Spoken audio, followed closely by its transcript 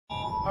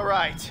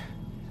Alright.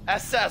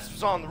 SS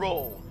was on the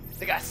roll.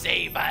 They got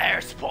saved by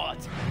air support.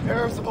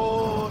 Air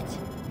support!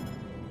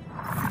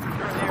 During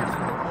the air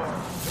support war,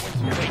 they went to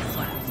the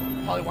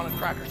wastelands. Probably one of the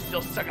crackers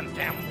still stuck in the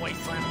damn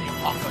wasteland of the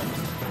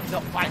apocalypse.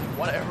 They'll fight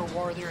whatever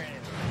war they're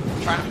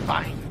in. Trying to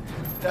find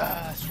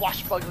the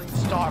swashbuckling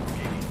Star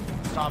Brigade.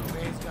 Star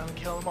Brigade's gonna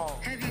kill them all.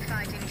 Heavy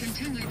fighting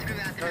continued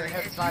throughout the Heavy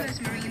night fighting as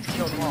US Marines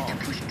killed them all.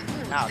 continued to push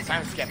towards Now, the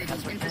time capital skip. city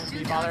That's what in you can't be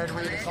pursuit bothered of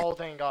to read this whole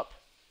thing up.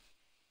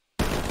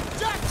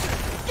 Jackson,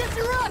 get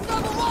your ass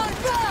on the line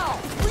now!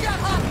 We got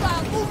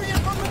hostiles moving in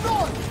from the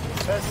north!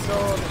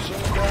 Pistol,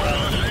 machine gun.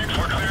 Bravo 6,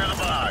 we're clear of the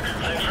bog.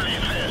 Thanks for the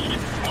assist.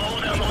 Move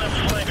down the left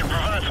flank and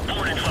provide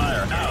supporting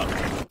fire. Out.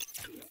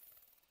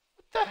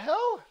 What the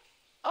hell?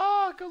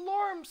 Oh, good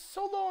lord, I'm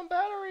so low on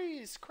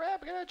batteries.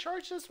 Crap, I gotta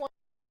charge this one.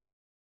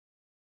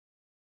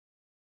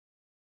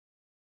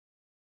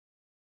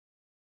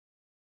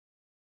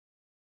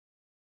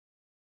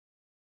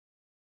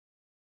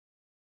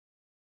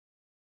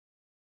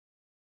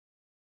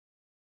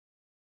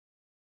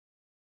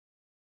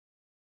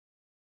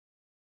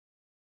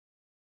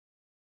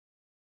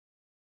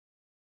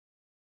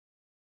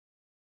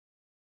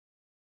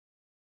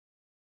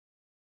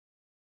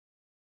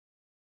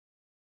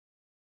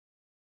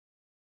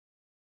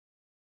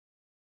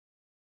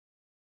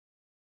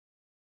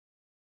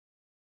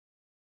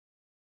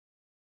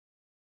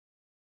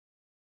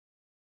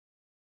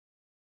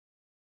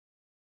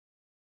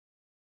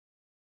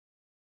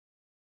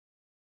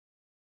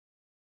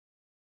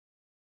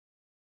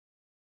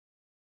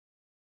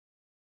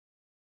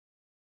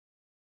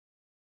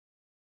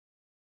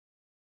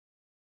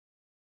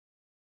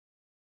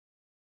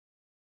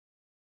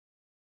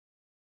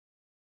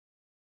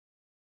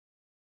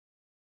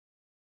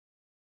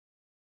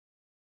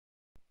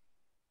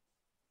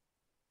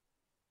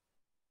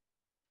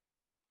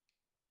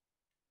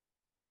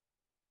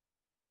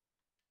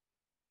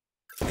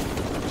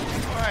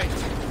 Alright,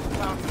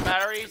 found some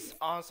batteries.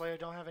 Honestly, I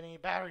don't have any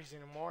batteries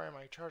anymore, and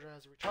my charger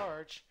has a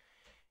recharge.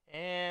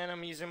 And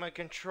I'm using my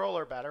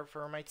controller battery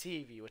for my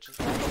TV, which is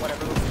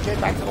whatever. Let's get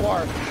back to the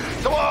war.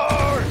 The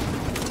war!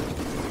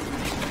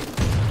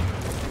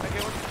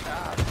 Okay, what's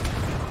that?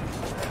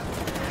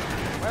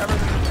 Whatever.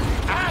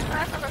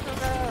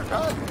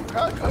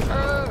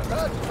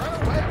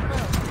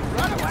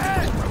 Run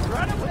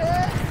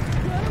away!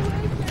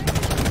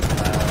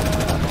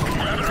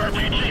 Grab an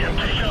RPG and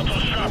take out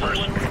those choppers.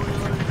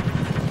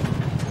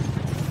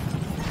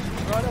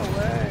 Run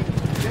away!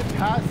 Get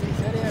past these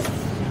idiots!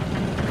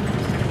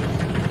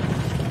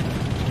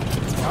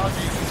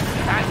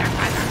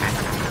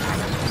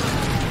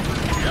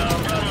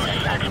 Bravo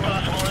 6,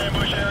 possible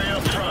ambush area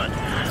up front.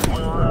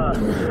 We'll,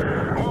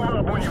 move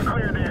up when you've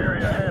cleared the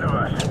area ahead of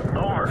us.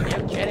 Over.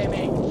 You're kidding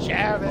me,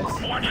 Jarvis!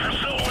 Watch for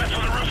silhouettes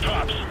on the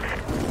rooftops.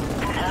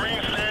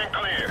 Marines stand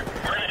clear.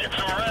 We're gonna hit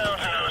some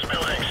rounds in those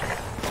buildings.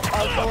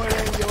 I'm going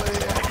in, you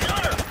idiot!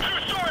 Gunner,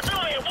 2-story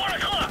building at 1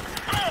 o'clock.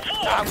 Ground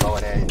floor. I'm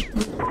going in!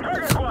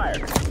 Target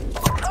acquired.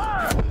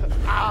 Fire!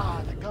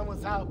 Ah, the gun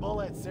was out of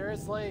bullets,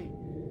 seriously?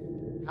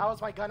 How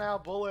is my gun out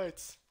of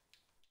bullets?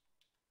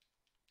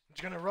 I'm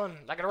just gonna run,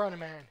 like a running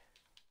man.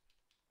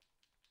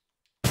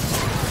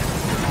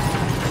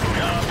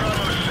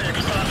 Bravo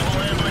 6,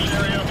 possible ambush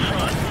area up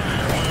front.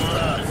 We'll,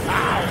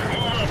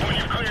 move up when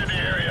you've cleared the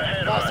area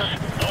ahead of us.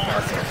 Over.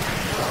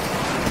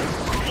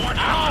 Watch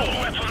for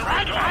silhouettes on the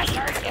rooftops.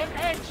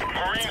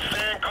 Marines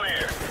stand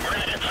clear. We're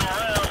gonna hit some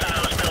rounds in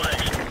those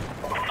buildings.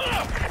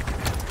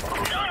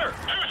 Gunner,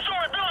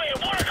 2-story building at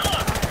 1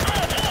 o'clock.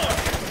 Ground floor.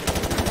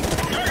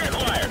 Target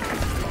acquired.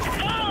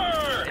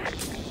 Fire!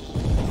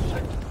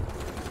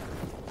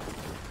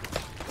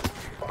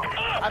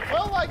 I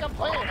feel like I'm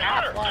playing Gunner,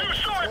 Half-Life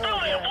 2-story 2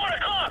 building at again. 1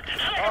 o'clock.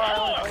 Oh, I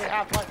only played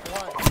Half-Life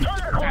 1.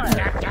 Target acquired.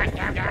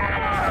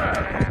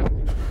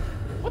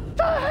 What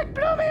the heck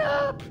blew me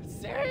up?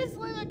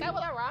 Seriously, the guy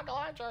with a rocket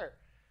launcher.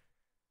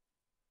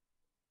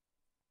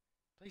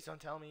 Please don't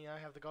tell me I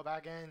have to go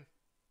back in.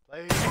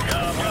 Please.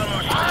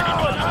 Bravo 6,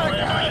 possible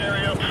ambush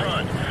area up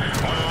front.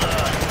 We'll,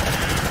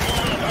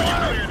 move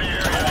up when you clear the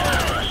area ahead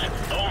of us.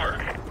 Over.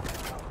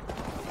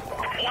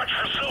 Watch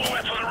for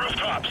silhouettes on the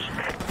rooftops.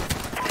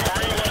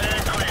 Marines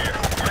stand clear.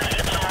 We're gonna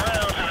hit some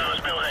rounds in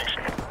those buildings.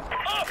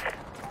 Up!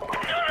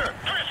 Gunner,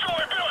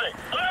 3-story building,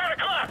 11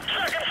 o'clock,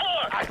 2nd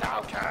floor. I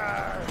don't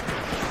care.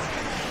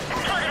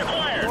 Target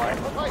acquired. I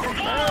look like a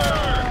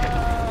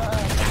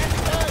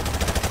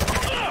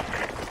Up!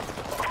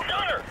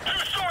 Gunner,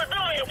 2-story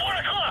building at 1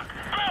 o'clock,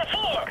 ground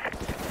floor.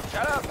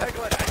 Shut up,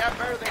 Piglet. I got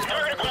better than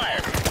Target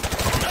acquired.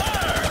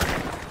 Fire!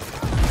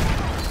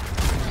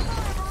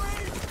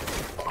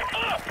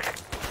 Up!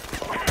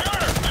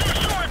 Gunner,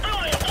 2-story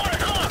building at 1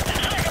 o'clock,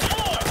 2nd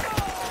floor.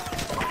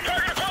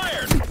 Target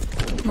acquired.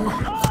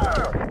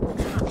 Fire!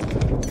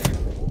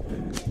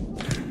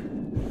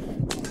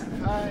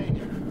 Fine.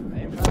 I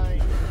am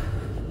fine.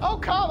 Oh,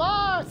 come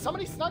on!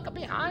 Somebody snuck up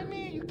behind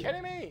me? Are you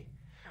kidding me?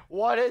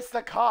 What is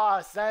the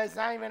cost? That is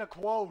not even a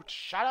quote.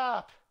 Shut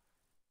up.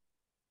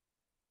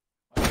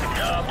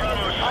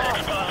 Bravo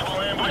 6,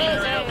 possible ambush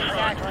area up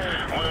front.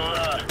 We'll,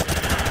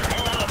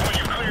 move up when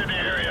you've cleared the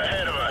area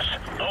ahead of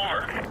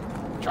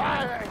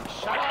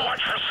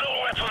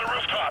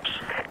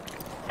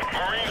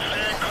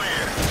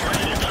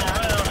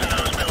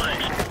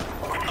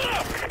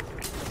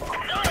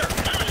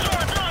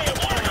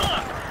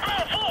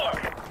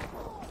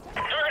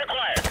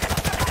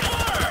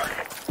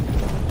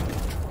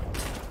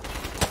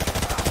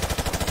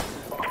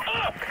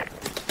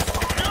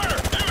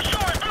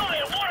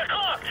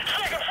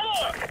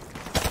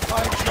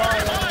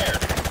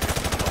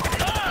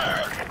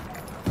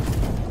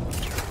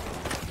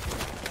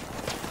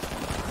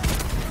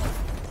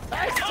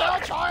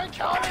try and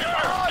kill me,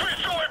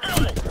 Three-story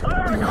building!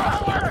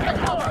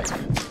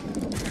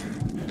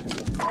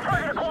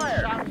 Target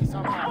acquired! Shot me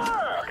somehow.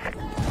 Fire!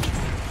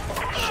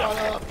 Shut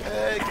up,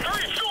 pig.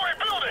 Three-story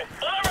building!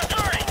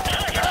 11:30!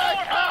 Second Pig,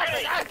 floor help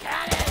me, balcony! I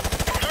can't.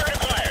 Target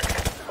acquired!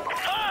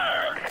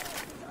 Fire!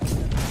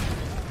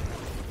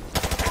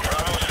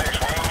 Bravo 6,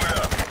 we're moving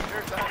up.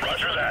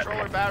 Roger that.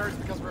 Controller batteries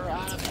because we're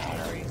out of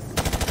batteries.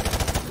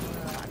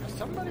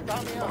 Somebody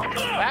brought me up.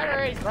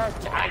 Batteries, bro.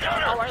 I don't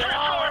know where they Three-story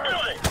are.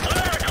 building!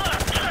 11 o'clock!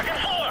 Second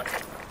floor!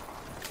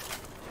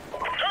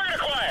 Target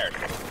acquired!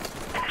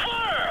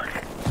 Fire!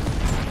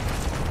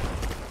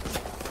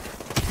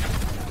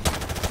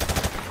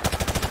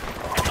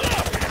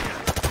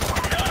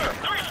 Gunner!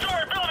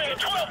 Three-story building at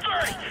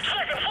 12:30!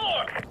 Second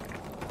floor!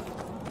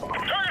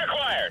 Target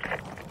acquired!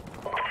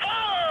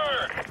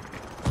 Fire!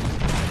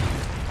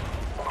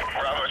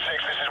 Bravo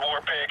 6, this is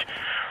Warpig.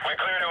 We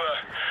clear to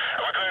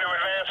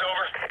advance,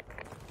 over.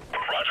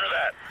 Roger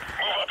that.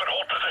 Move up and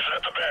hold position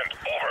at the bend.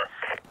 Over.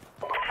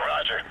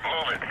 Roger.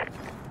 Move it.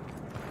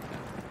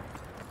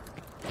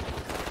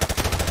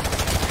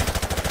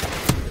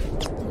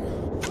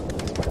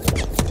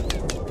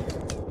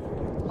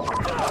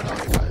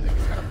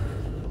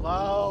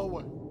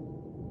 Blow.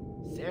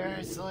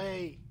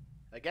 Seriously?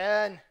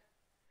 Again?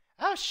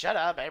 Oh, shut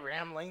up,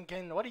 Abraham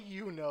Lincoln. What do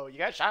you know? You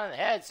got shot in the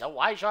head, so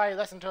why should I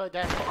listen to a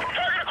dead man?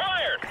 Target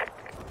acquired!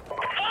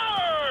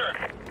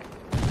 Fire!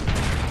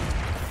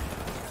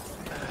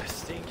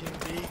 Stinking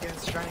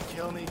vegans trying to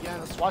kill me again.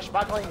 The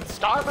swashbuckling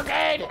Star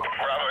Brigade!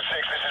 Bravo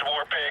 6, this is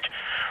Warpig.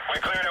 We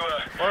clear to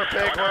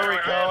Warpig, where are we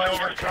going?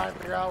 Over. I'm trying to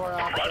figure out where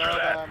I'm Roger going.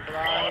 that. I'm Move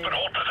blind. up and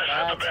hold position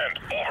at the bend.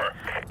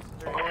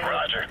 Over.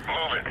 Roger.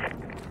 Move it.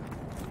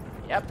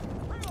 Yep.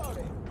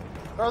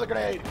 Throw the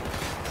grenade.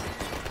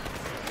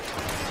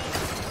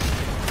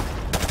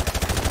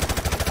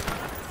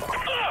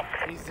 Up!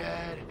 He's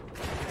dead.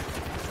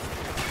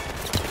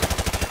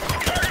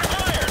 Target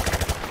fired!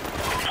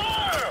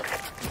 Fire!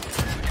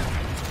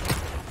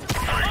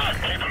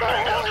 Keep him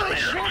going down from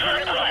here.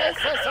 Target right.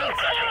 Back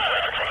in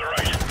traffic from the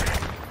right.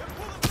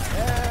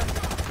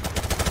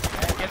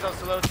 And get those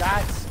little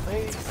dots,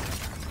 please.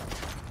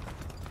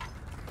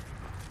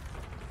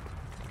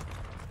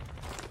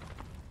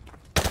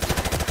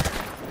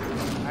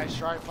 Nice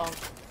try, punk.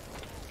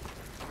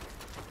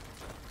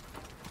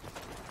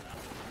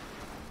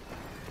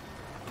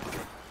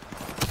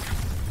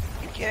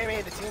 You kidding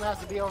me? The team has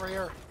to be over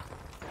here.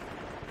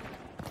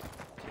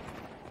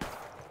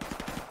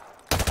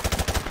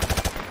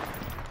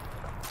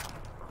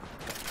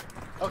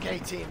 Okay,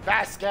 team.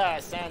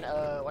 Vasquez and,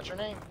 what's your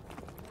name?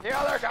 The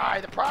other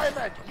guy, the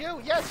private.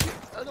 You, yes, you.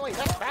 Oh, no, wait,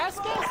 that's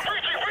Vasquez?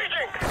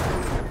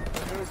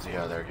 Reaching! Who's the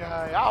other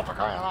guy? Oh, for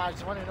crying out loud, I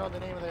just want to know the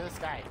name of this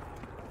guy.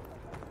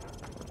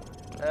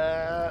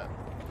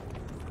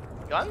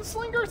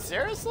 Gunslinger?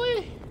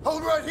 Seriously?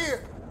 Hold right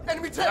here.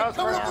 Enemy I tank was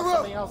coming up the pronounced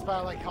something road. else, but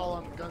I like call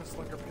him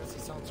Gunslinger because he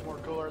sounds more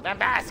cooler than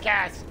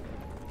Vasquez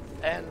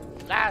and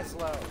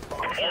Laszlo.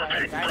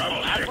 Warpig,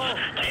 Bravo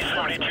 6.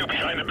 T-72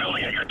 behind the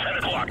building at your 10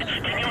 o'clock.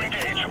 Can you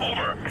engage?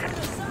 Over.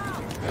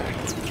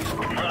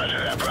 Roger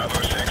that,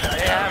 Bravo 6. I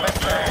have it.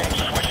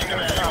 Switching to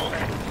manual.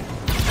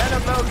 Send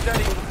him those that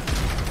he...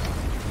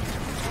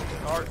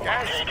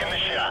 Taking the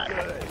shot.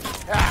 Good.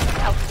 Ah,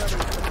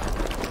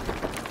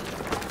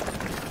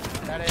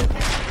 that is...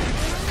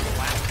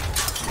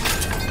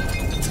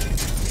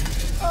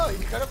 Oh,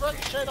 you could have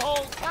ricocheted the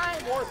whole time,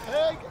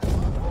 Warpig.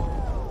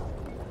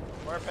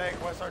 Warpig,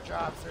 what's our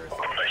job, seriously?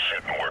 They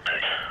shooting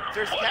Warpig.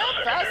 There's Less Count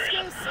than a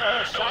second Vasquez, period.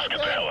 Let's get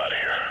the hell shotgun. out of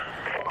here.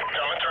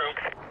 Coming through.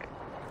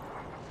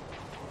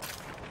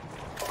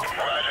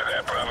 Roger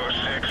that, Bravo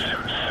 6.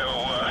 So,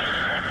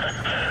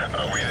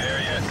 are we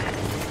there yet?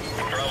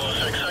 Bravo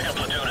 6, second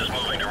platoon is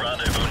moving to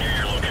rendezvous near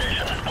your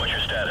location. What's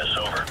your status?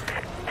 Over.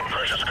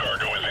 Precious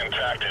cargo is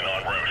intact and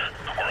en route.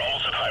 We're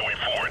almost at Highway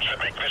 4 and should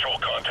make visual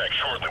contact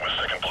shortly with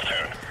second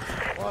platoon.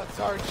 What's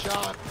our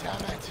job,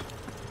 damn it?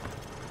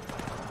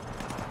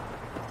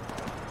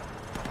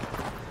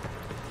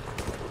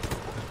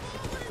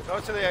 Go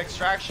to the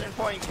extraction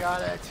point,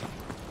 got it.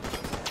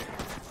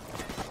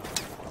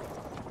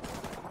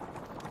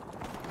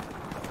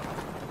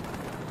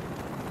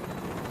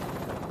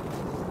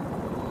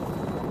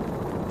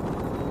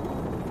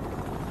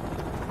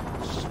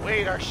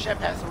 Sweet, our ship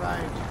has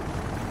arrived.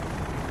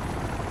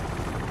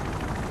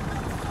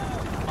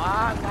 Come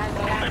on,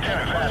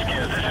 Lieutenant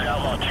Vasquez, this is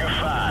Outlaw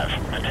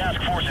 2-5. The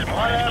task force is moving to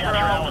Whatever, capture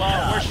Outlaw,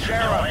 Allen's we're top.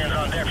 sheriff. Hands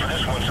on deck for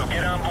this one, so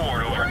get on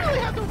board. Over. We really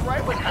have to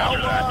write with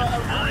Outlaw.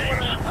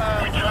 Marines,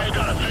 we just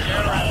got a fix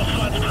on all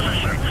sides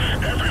position.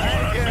 Everyone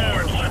on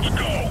board, let's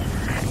go.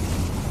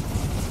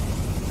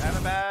 I have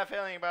a bad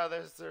feeling about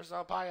this. There's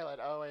no pilot.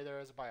 Oh, wait, there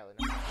is a pilot.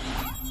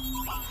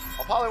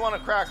 I'll probably want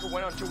to crack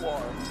went on to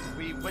war.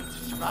 We went to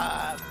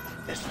survive.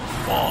 This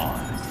was war.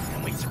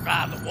 And we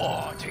survived the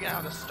war, taking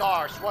out the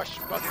Star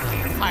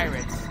swashbuckling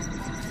pirates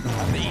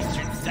on the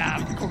eastern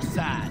side of the coast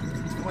side.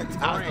 We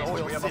went out of the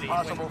oil we have city. a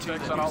possible went to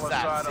fix the on all new the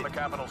side side of city. the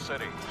capital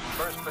city.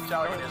 First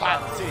battalion is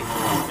Pilot on city.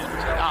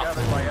 intel Out.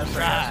 gathered by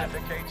drive.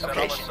 indicates that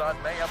Location.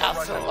 Al-Assad may have a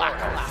Al-Salak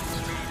run allowed.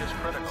 Speed is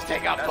critical. Let's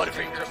take out As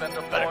Butterfingers. teams have been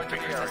deployed to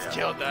the Butterfingers has area.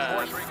 killed the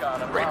Force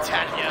recon and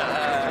Britannia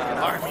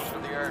army. most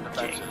of the air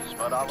defenses,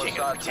 but King of Al-Assad's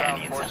ground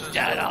Britannians forces have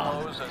died still off.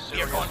 pose a We are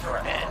serious going for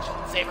threat. revenge.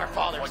 Save our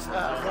forefathers.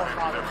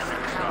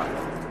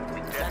 We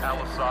get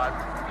Al-Assad.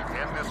 We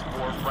end this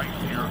war right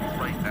here,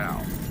 right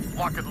now.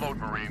 Lock and load,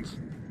 Marines.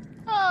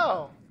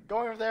 Oh,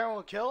 going over there and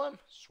we'll kill him?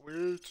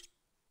 Sweet.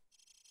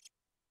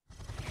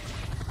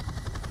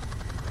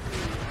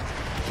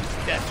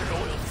 Desert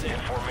oil sin.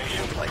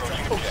 Formation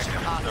approaching Oh,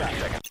 objective. 30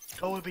 seconds.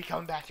 But we'll be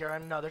coming back here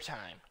another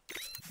time.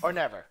 Or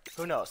never.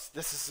 Who knows?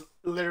 This is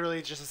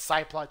literally just a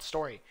side plot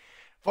story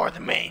for the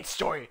main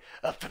story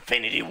of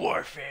Infinity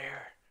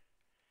Warfare.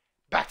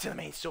 Back to the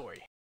main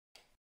story.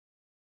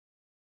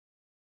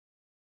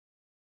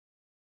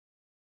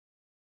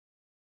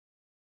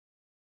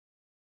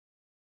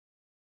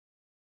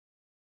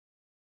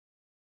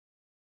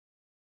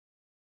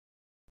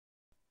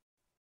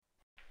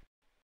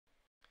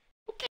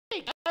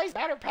 Okay, guys,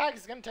 battery pack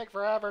is gonna take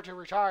forever to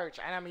recharge,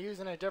 and I'm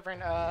using a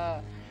different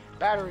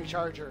battery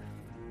charger.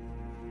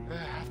 I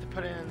have to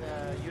put it in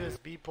the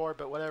USB port,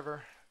 but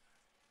whatever.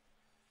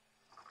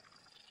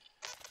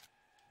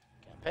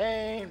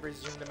 Campaign,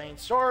 resume the main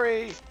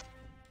story.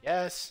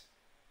 Yes.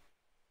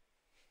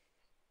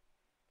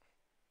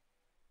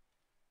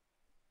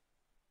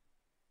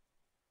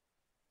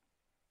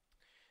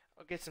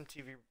 I'll get some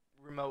TV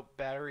remote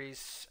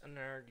batteries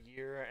another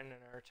year and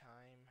another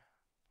time.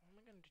 What am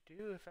I going to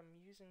do if I'm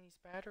using these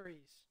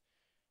batteries?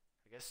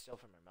 I guess steal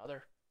from my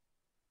mother.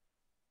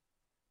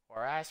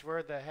 Or ask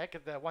where the heck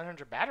of the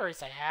 100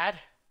 batteries I had.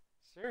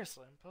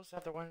 Seriously, I'm supposed to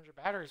have the 100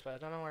 batteries, but I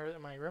don't know where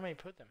my roommate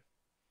put them.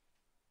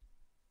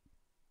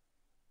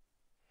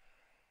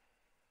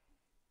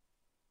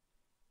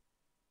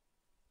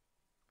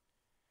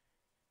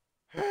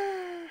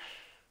 I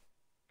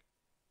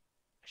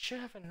should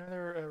have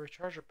another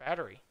recharger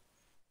battery.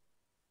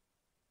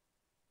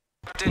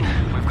 Captain,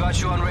 we've got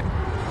you on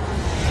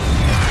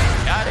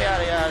Yada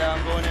yada yada,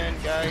 I'm going in,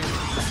 guys.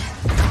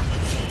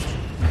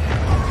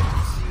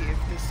 Let's see if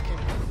this can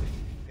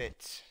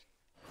fit.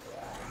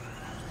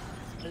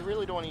 I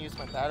really don't want to use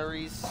my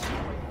batteries.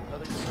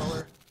 Other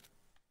controller.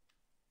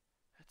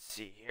 Let's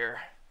see here.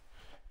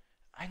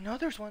 I know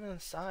there's one on the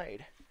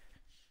side.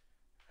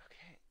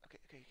 Okay.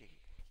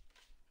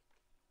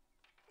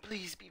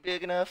 Please be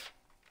big enough.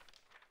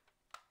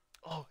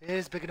 Oh, it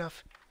is big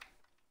enough.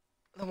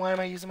 Then why am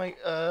I using my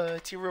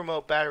T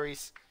remote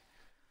batteries?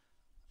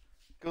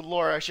 Good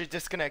lord, I should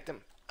disconnect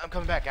them. I'm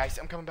coming back, guys.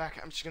 I'm coming back.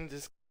 I'm just gonna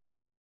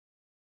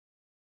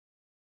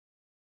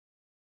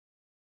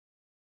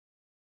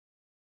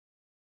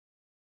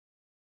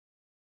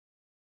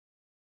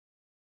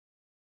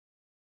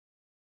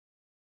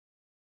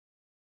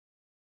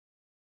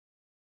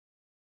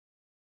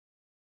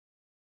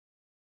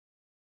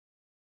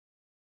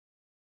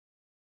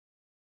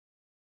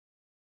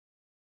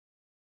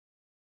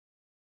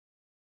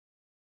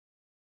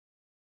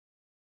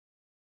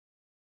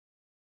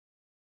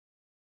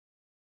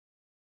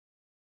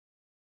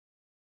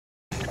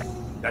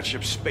That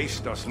ship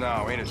spaced us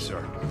now, ain't it,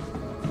 sir?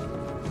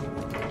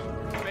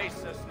 face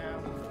this now.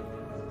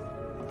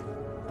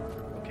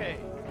 Okay.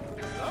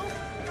 Hello?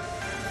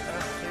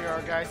 There you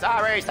are, guys. I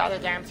already saw the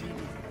damn TV.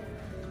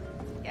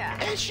 Yeah.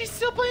 And she's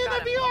still playing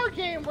Got the VR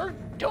game. We're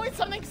doing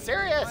something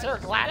serious here,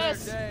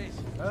 Gladys.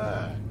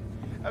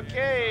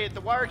 Okay,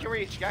 the water can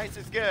reach, guys.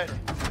 It's good.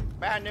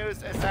 Bad news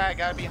is that I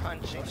gotta be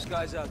hunching. Those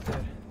guys out there.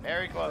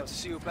 Very Good close. to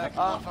see you back in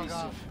Fuck one piece.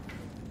 off.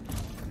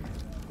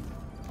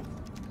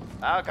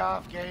 Fuck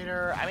off,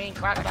 gator. I mean,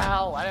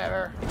 crocodile,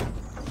 whatever.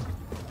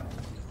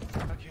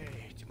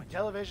 Okay, to my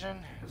television.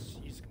 Let's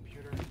use the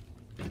computer.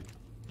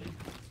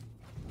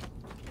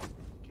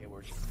 Okay,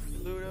 we're just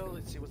Pluto.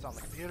 Let's see what's on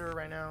the computer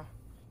right now.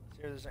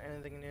 See if there's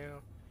anything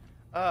new.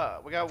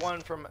 We got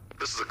one from.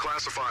 This is a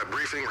classified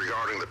briefing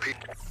regarding the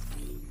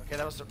Okay,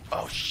 that was.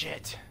 Oh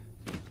shit.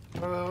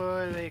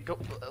 Wait, go.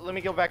 Let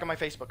me go back on my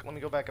Facebook. Let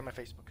me go back on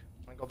Facebook.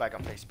 Back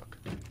on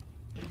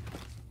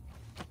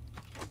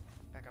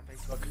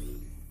Facebook.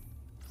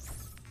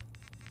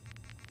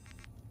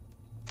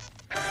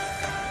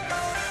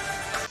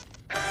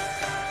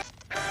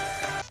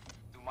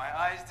 Do my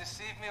eyes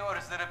deceive me, or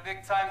is there a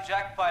big-time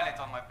jack pilot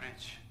on my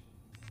bridge?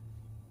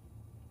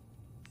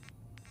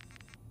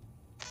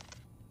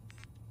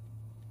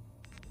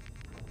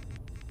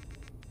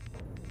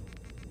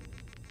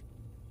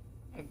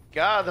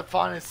 God, the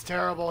fun is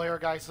terrible here,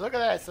 guys. Look at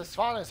this. This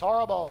fun is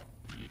horrible.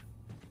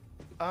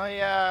 Oh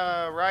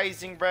yeah,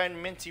 rising bread,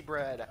 minty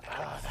bread.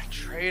 Ah, that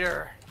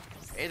traitor.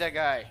 Hey, that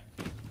guy.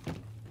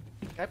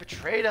 Guy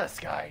betrayed us,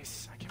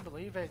 guys. I can't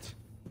believe it.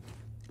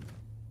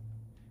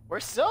 We're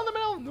still in the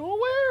middle of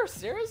nowhere?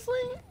 Seriously?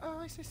 Oh, at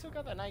least I still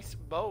got that nice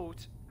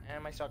boat.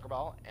 And my soccer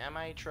ball. And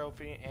my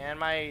trophy. And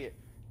my...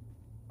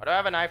 What, do I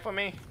have a knife with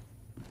me?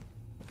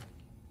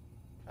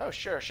 Oh,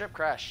 sure. Ship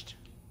crashed.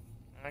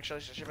 Actually,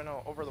 it's shipping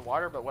over the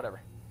water, but whatever.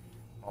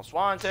 Most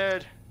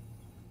wanted.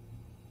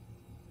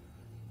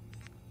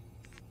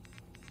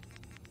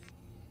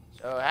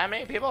 So, how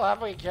many people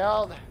have we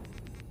killed?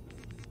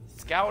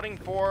 scouting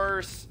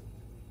force,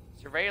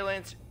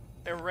 surveillance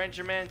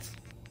regiment,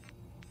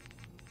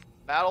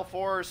 battle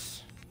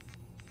force,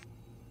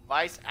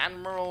 vice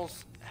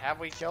admirals. Have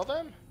we killed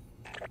them?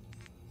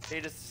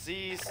 Status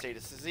disease,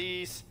 status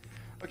disease.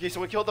 Okay,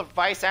 so we killed the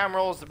vice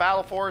admirals, the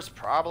battle force,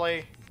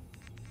 probably.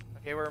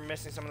 Okay, we're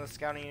missing some of the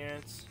scouting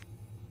units.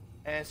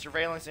 And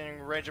surveillance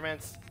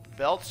regiments,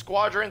 belt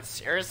squadron,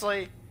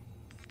 seriously?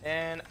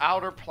 And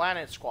outer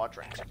planet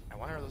squadron. I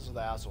wonder if those are the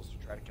assholes who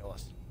try to kill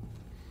us.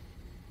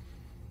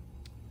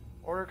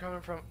 Order coming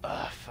from,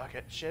 fuck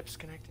it, ships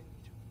connecting.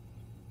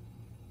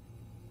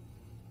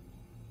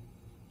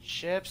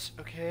 Ships,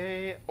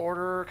 okay.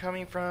 Order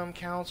coming from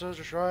councils,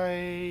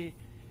 destroy.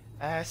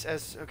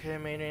 SS, okay,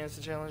 maintenance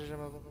and challenges. Blah,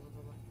 blah, blah,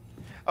 blah,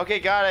 blah. Okay,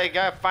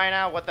 gotta find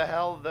out what the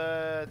hell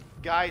the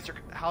guys are,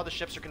 how the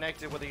ships are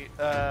connected with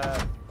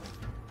the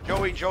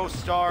Joey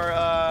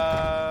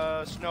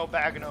Joestar Snow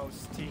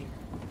Bagano's team.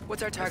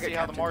 What's our target? Let's see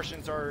how the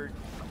Martians are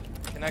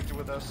connected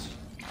with us.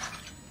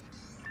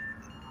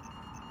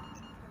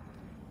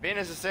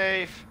 Venus is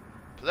safe.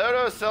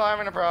 Pluto's still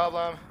having a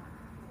problem.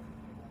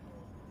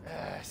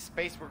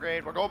 Space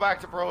Brigade. We'll go back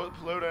to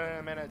Pluto in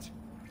a minute.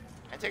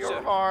 And take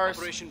over Mars.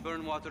 Operation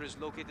Burnwater is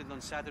located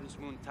on Saturn's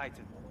moon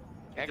Titan.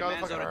 Can't go to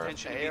fucking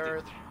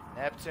Earth,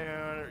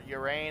 Neptune,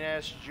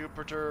 Uranus,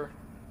 Jupiter.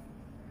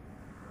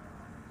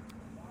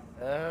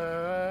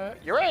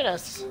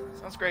 Uranus!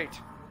 Sounds great.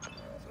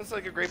 Sounds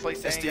like a great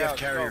place to hang out. SDF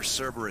carrier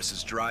Cerberus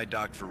is dry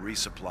docked for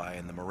resupply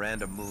in the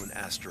Miranda Moon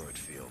asteroid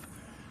field.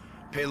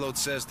 Payload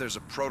says there's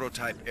a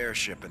prototype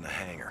airship in the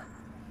hangar.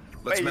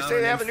 Let's Wait, you mount say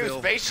an they have a new infill,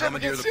 spaceship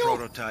commandeer the against you?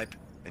 prototype,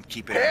 and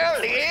keep it Hell out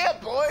of the way. yeah,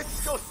 boys!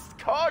 Let's go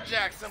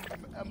carjack some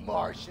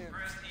Martians.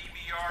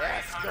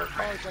 Let's go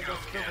carjack those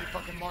filthy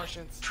fucking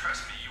Martians.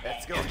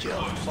 Let's go kill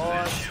them,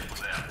 boys.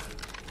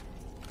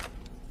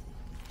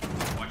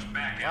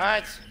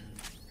 What?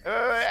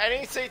 I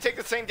didn't say take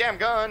the same damn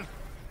gun.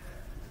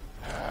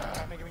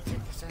 Making me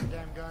take the same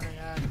damn gun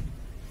again.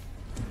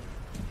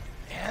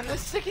 And the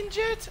second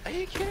jet? Are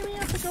you kidding me? I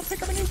have to go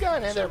pick up a new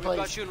gun in there, please.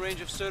 Got you in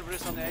range of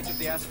Cerberus on the edge of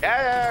the asteroid.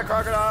 Yeah,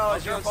 Crocodile.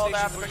 It's your fault I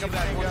have to pick up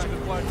a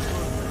new gun.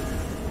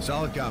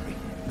 Solid copy.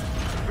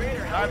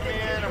 Drive me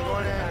in. I'm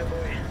going in.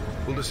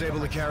 We'll disable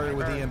the carrier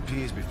with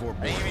EMPs before I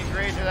boarding. didn't even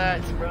agree to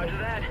that. Roger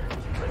that.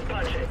 Let's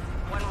punch it.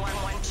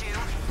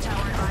 1112,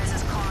 tower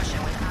advises caution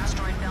with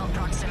asteroid belt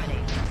proximity.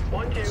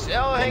 1-2.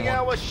 Still hang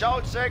out with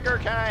Shoutseeker?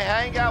 Can I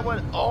hang out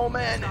with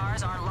Omen?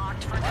 Stars are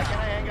locked for Why now. can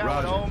I hang out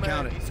Roger, with Omen?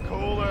 count it. He's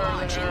cooler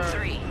Launch than in her.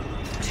 3,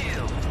 2,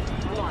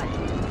 1.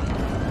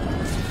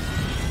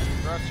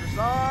 Thrusters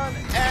on,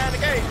 and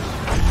engage!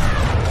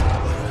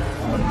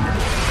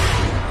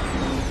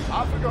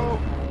 Off we go!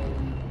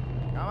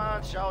 Come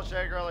on,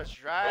 Shellshaker, let's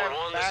drive Order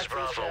 1, back this is to the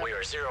Bravo. ship. We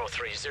are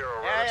 030. Yeah,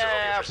 Relative of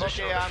your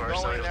position okay, on I'm the first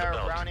going line of the there,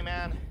 belt. Brownie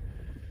Man.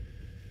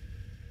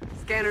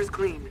 Scanner's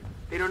clean.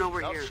 They don't know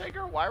we're here.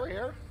 Shellshaker, why are we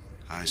here?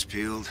 Eyes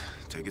peeled.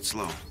 Take it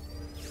slow.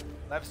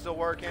 Left still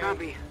working.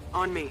 Copy.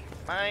 On me.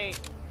 An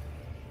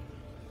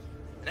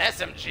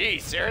SMG,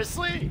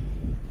 seriously?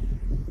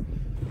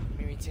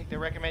 Maybe take the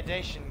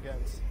recommendation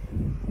guns.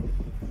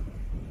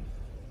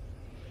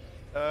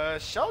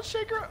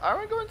 Shellshaker, are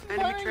we going to the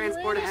Enemy planet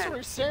transport Uranus, ahead. or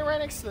we're staying right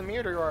next to the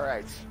meteor,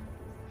 alright?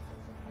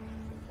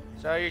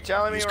 So you're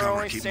telling me Use we're cover,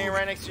 only keep staying moving.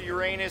 right next to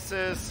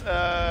Uranus's,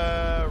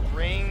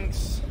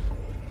 rings?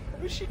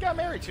 Who she got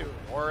married to?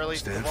 Or at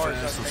least Stand divorced,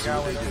 fast. doesn't Let's make see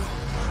out what with they her.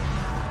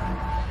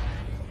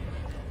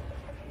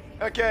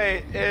 do.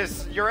 Okay,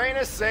 is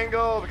Uranus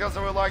single because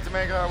I would like to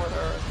make out with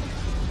her?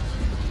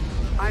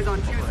 Eyes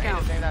on 2 Uranus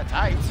scouts. ain't that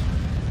tight.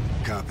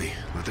 Copy.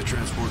 Let the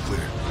transport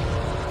clear.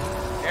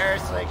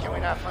 Seriously, can we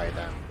not fight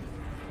them?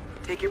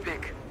 Take your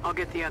pick. I'll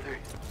get the other.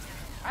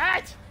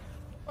 What?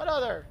 What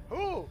other?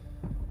 Who?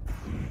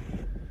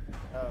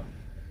 Oh.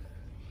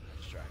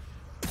 Let's try.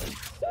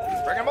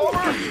 Bring him over!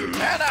 And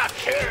I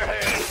kill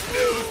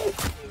him!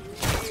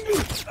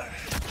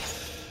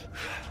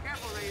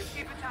 Careful, Reyes.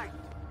 Keep it tight.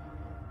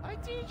 I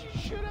did you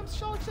shoot him,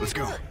 Shellshaker? Let's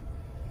go.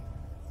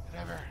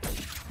 Whatever.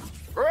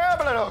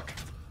 Grab it, hook!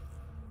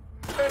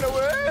 And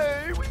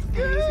away we Easy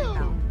go!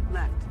 now.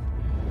 Left.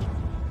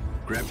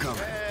 Grab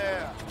cover.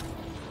 Yeah.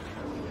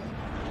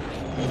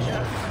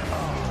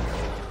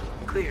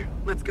 Clear.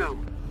 Let's go.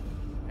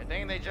 I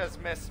think they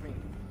just missed me.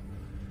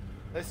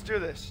 Let's do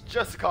this.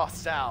 Just cause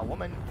style,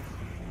 woman.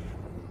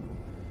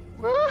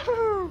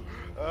 Woohoo!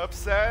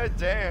 Upside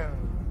down.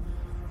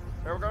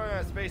 We're going to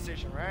a space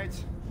station, right?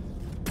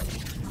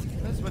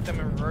 This is with them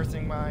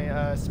reversing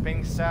my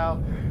spin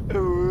style.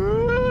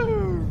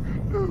 Ooh,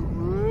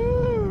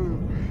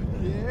 ooh,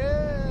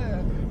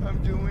 yeah.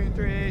 I'm doing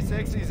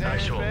 360s in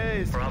Actual.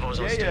 space. Bravo's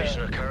on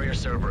station at Carrier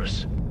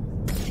Cerberus.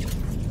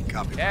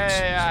 Copy. Yeah, boss.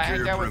 I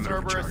Secure hanged out with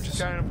perimeter Cerberus. charges.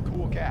 He's kind of a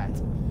cool cat.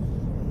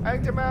 I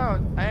hanged him out.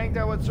 I hanged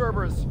out with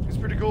Cerberus. He's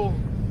pretty cool.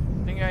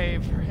 I think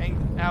I've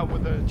hanged out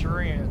with the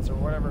Turians or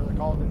whatever they're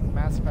called in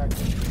Mass Effect.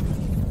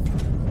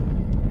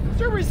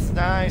 Cerberus is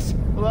nice.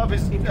 I love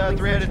his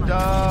three-headed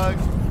dog.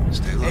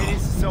 Stay low.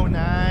 Hades is so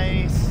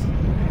nice.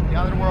 The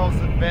other world's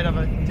a bit of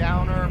a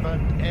downer, but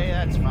hey,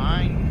 that's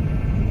fine.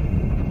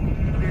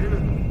 Clear to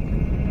move.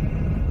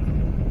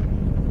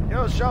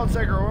 Yo,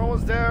 Chachter, we're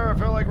almost there. I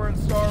feel like we're in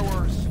Star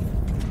Wars.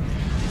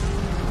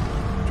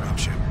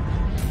 Dropship.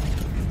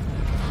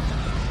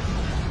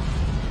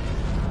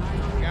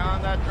 Get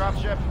on that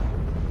dropship.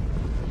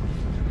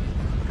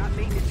 Got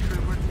maintenance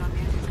crew working on the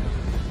engine cover.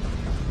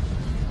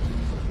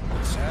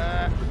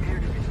 Repair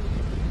division.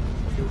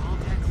 2 hull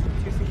techs,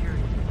 2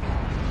 security.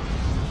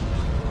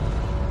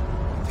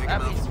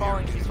 He's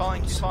falling, he's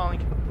falling, he's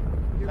falling.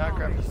 Ah,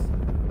 crap.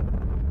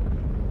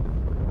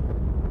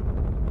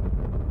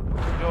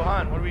 Yo,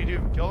 Han, what do we do?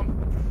 Kill him?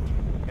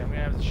 Okay, I'm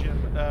gonna have to shoot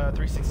him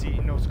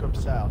 360 no scope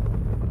style.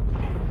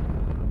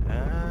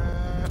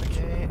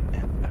 Okay.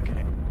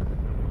 Okay.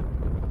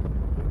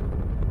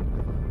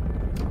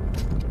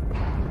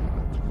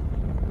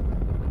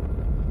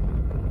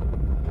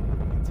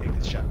 Take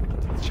this shot.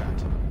 Take this shot.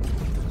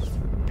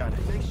 Got it.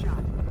 Nice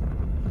shot.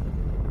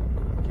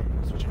 Okay,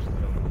 switch into the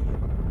building.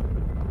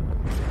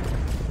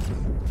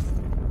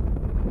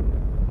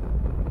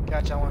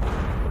 Catch that one.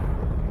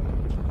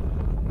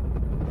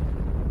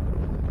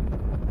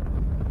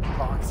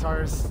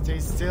 Boxers, stay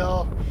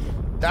still.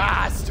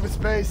 Ah, stupid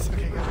space.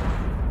 Okay, good.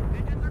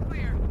 Engines are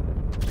clear.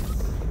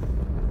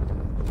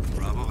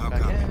 Bravo, how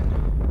Back copy? in.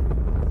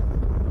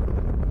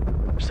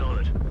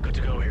 Solid. Good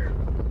to go here.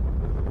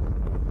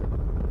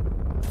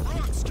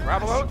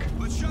 Bravo Oak.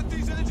 Let's shut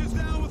these engines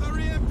down with our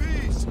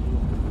EMPs.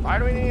 Why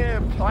do we need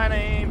to plant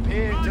an EMP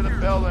into the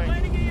building?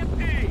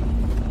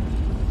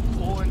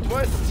 Pull and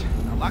twist.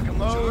 Lock and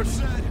load.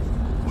 Set.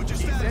 What's your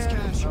He's status, in.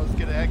 Cash? Now let's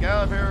get the heck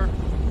out of here.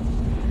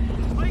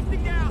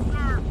 Placing down,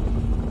 sir.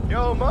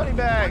 Yo, money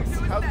bags.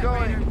 How's it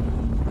going?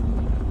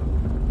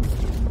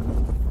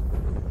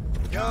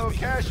 Yo,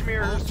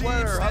 Cashmere All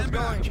sweater. teams, How's it stand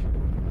back. going?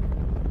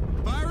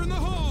 Fire in the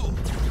hole.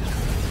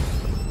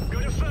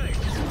 Good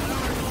effect.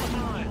 Power's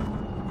offline.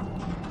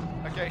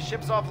 Okay,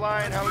 ship's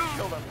offline. How we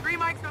kill them? 3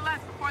 mics or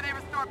less before they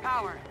restore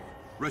power.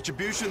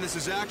 Retribution, this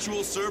is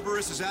actual.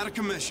 Cerberus is out of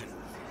commission.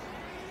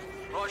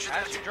 Roger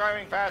As you're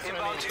driving faster than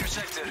Inbound me. to your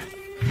sector.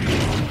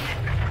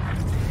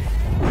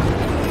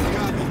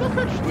 Copy.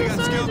 We got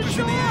scalpers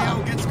in the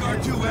AO. Get Scar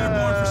 2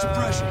 airborne for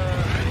suppression.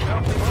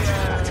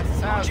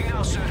 Launching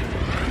out, sir.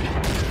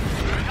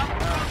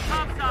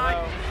 Top side.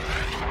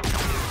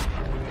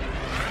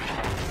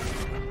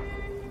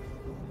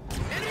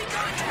 Enemy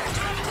contact.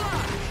 Top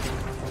block.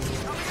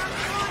 Coming out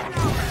the line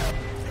tower.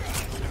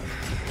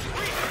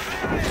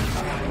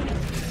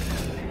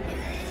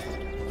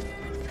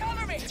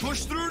 Cover me.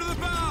 Push through to the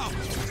bow.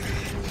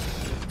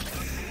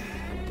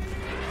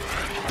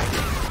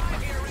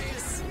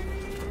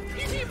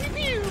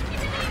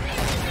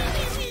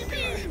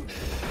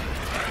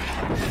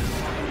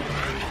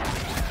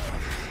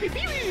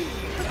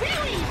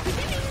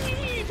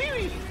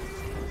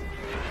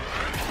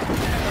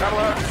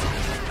 Traveler.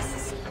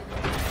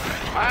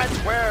 I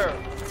swear.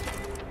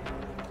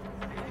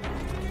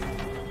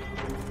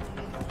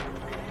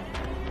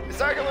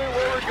 Exactly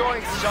where we're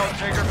going,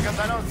 Chachter, because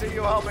I don't see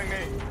you helping me.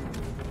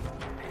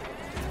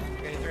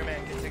 Okay,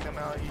 3-man can take them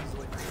out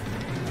easily.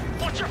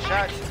 Watch your Shot.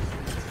 back.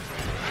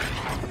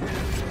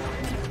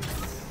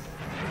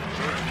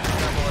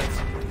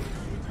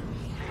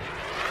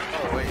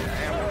 Oh wait,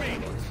 I am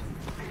wearing bullets.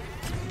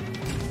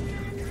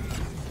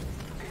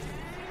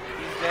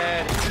 He's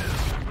dead.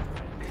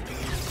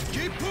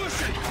 Keep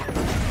pushing.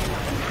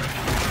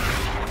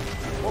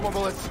 One more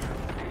bullets.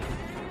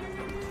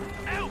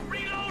 Out,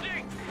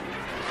 reloading.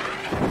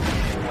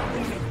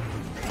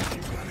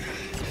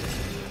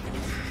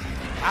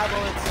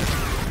 Bullets.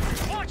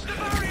 Watch the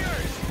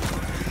barriers.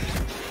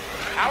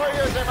 How are you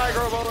using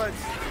micro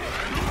bullets?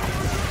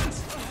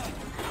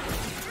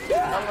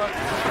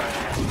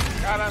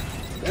 Got him.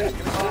 Get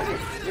him off.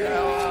 Get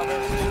hell out of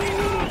it.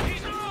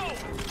 He's low.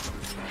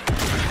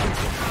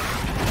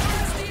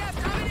 SDF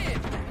coming in.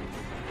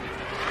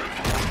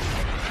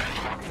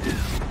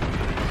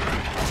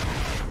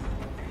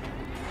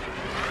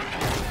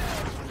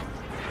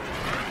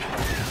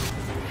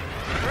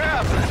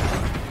 Grab.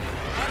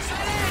 Watch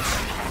that edge.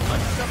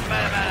 What's the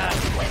matter?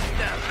 Wait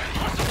down.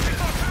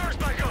 Power's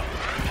back up.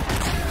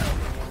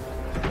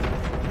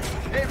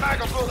 Hey,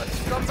 micro bullets.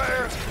 Come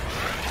here.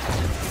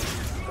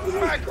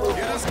 Micro.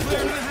 Get us clear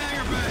to the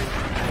hangar bay.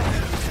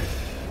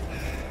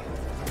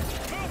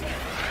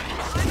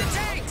 Behind the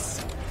tanks.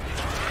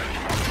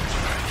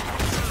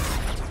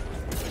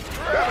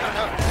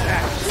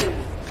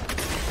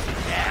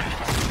 Yeah,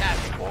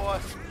 that's boy.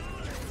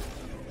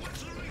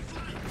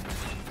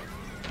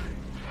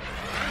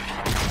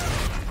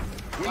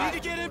 We need to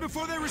get in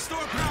before they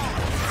restore power.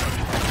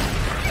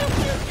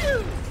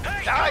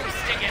 Die, you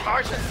stinking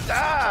Martians,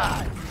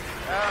 die!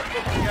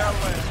 Filthy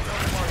Galloway,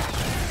 filthy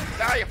Martians.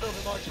 Die, you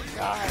filthy Martians,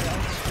 die!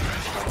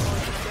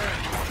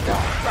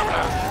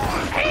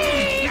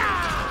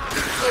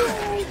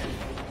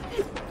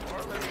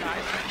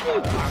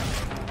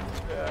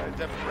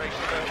 Demonstration,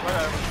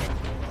 whatever.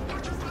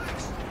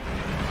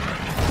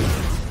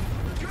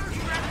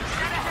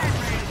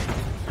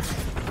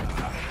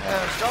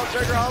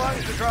 Chachter, how long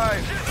is the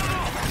drive?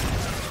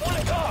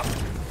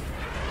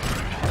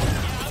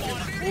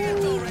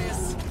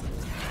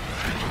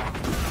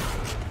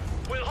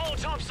 We'll hold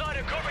topside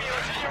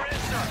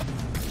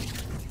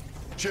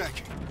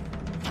Check.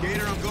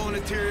 Gator, I'm going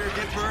interior.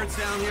 Get birds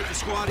down here for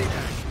squad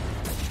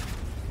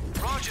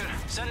evac. Roger,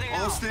 sending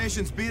All out.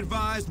 stations, be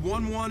advised,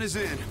 1-1 is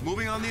in.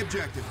 Moving on the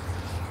objective.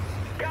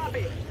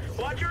 Copy.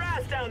 Watch your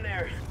ass down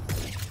there.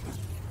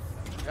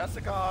 That's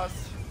the cause.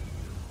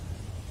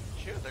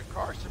 Shoot, their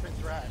cars have been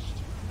thrashed.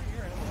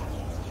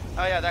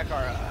 Oh yeah, that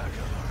car.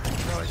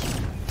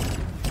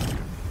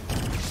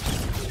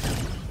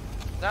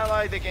 Not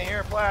like they can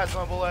hear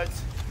plasma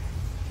bullets.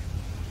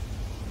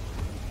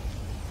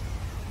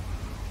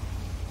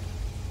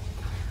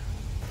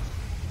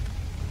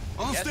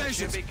 All Yes, it should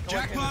stations, be going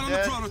jackpot on into the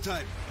dead.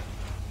 prototype.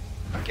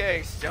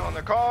 Okay, still in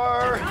the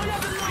car. Round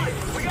up and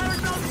line. We got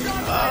ourselves a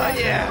job. Oh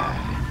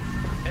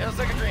yeah. Feels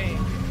like a dream.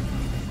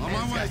 On And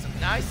my it's way. got some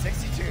nice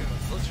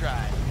 62s. Let's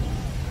try.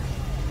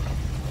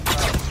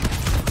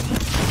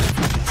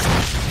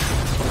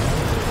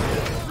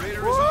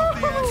 Raider is off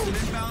the X and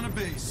inbound to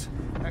base.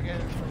 Okay.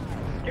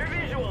 Your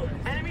visual.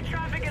 Enemy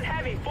traffic is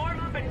heavy. Form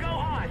up and go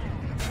hot.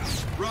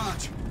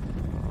 Raj.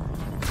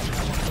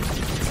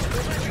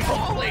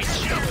 Holy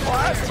shit,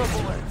 plasma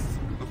bullets.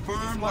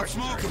 Affirm, let's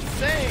smoke him.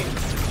 Insane.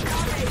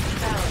 Copy.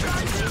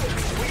 Charge 2.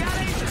 We got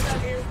aces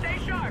up here. Stay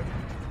sharp.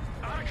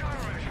 Out of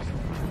countermeasures.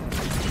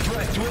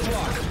 Threat to a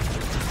block.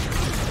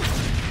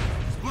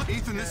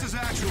 Ethan, this is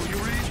actual. You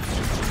read?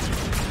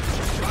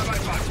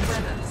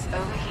 Weapons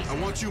overheating. I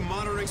want you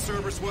monitoring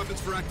Cerberus weapons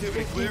for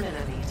activity. 50 Clear?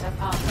 millimeter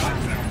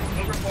pathfinder.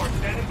 Full report.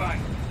 Standing by.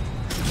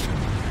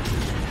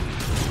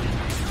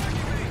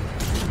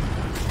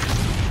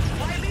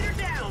 Flight leader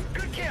down.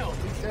 Good kill.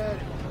 He said.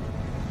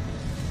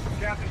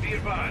 Captain, be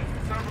advised.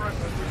 Cerberus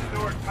has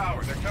restored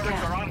power. Their turrets are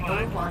Scan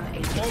online. 0180.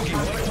 Bogey,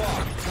 1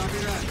 o'clock. Copy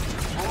that.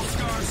 All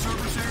stars,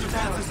 Cerberus air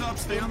defense is up.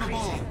 Stay on the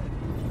ball.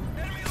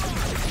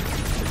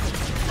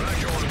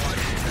 Roger, 1-1.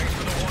 Thanks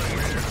for the warning,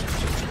 Raider.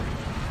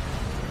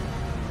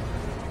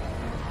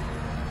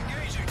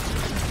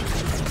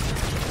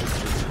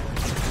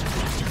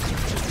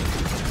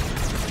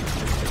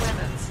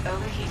 Weapons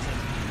overheating.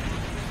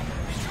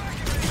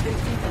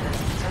 50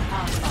 millimeter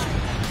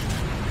pathfinder.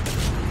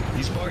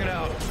 He's bugging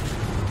out.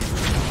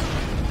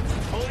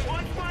 Only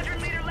one squadron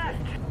leader left.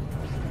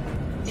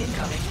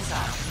 Incoming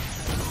missile.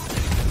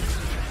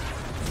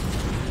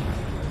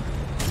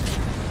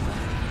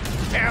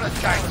 Damn,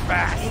 this guy's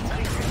fast.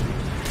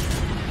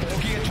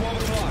 Bogey at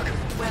 12 o'clock.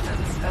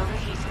 Weapons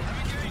overheating.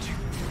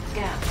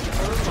 Scan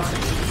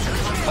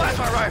 0180.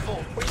 Plasma rifle.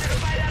 We took a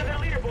fight out of their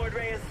leaderboard,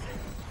 Reyes.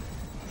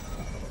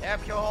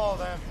 Yep, kill all of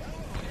them.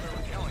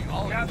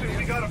 Captain,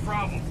 we got a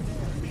problem.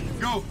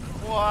 Go.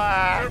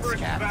 What? Cerberus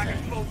is back Captain?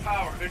 at full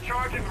power. They're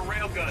charging a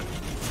railgun.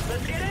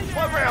 Let's get in there.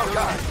 What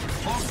railgun?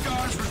 All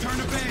stars, return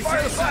to base.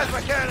 Fire the ASAP.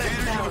 plasma cannon.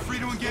 Gator, you are free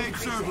to engage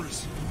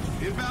Cerberus.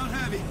 Inbound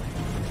heavy.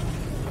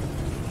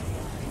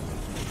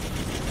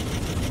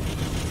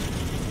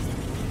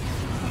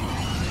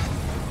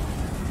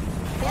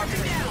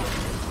 Marker down.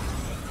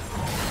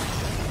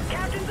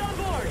 Captain's on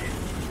board.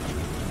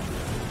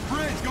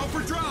 Bridge, go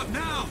for drop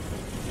now.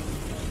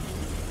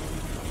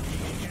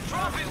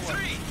 Drop in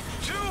 3,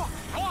 2,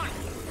 1.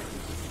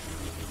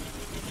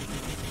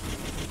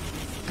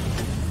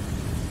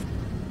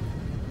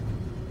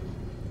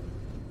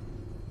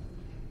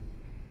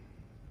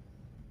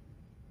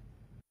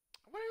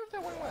 I wonder if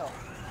that went well.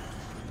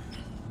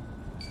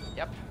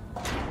 Yep.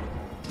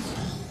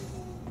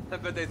 I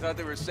bet they thought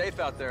they were safe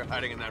out there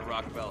hiding in that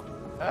rock belt.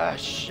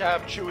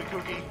 Shut up, Chewy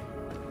Cookie.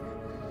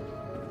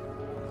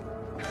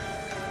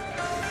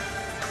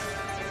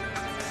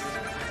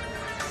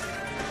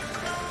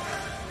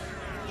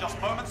 Just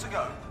moments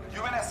ago,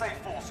 UNSA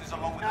forces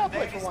along with I'll the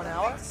play for Navy's 1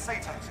 hour. elite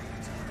Sato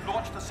teams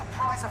launched a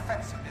surprise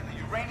offensive in the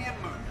Uranian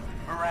moon,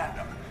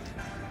 Miranda.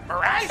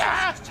 Miranda?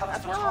 Sources tell us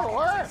That's the where target we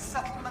were. is a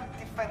settlement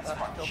defense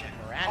fund filthy ship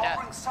Miranda.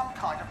 harboring some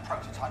kind of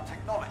prototype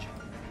technology.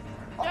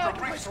 Yeah, I After a can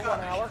play brief for 1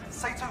 hour. skirmish,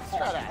 Sato Let's try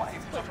forces that. were Let's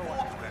able play to for 1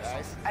 board hour, the guys.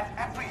 vessel and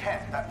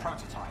apprehend that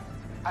prototype.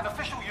 An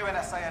official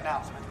UNSA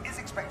announcement is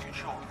expected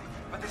shortly,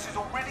 but this is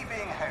already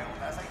being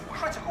hailed as a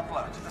critical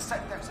blow to the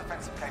SecDev's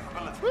offensive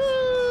capabilities.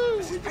 Woo!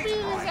 This We is can Peter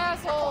be these Bryan,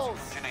 assholes.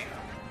 reporting from Geneva.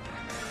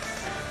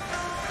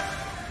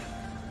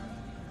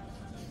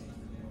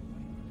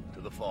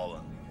 To the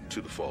fallen.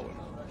 To the fallen.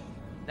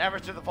 Never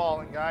to the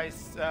fallen,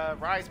 guys.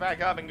 Rise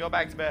back up and go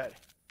back to bed.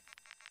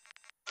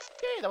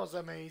 Okay, that was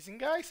amazing,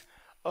 guys.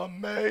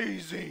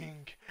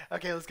 Amazing.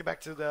 Okay, let's get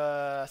back to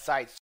the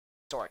side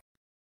story.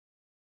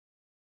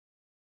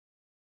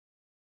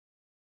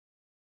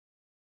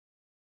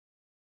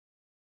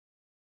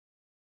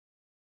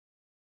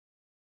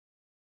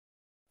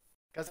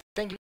 Because I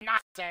think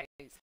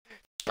Nazis.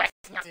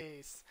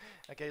 Nazis.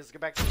 Okay, let's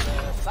get back to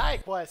the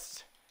side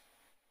quest.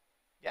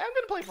 Yeah, I'm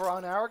gonna play for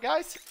 1 hour,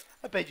 guys.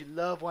 I bet you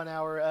love 1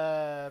 hour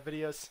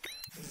videos.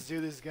 Let's do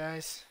this,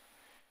 guys.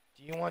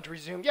 Do you want to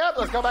resume? Yeah,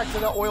 let's go back to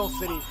the oil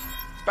city.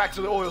 It's back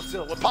to the oil city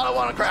with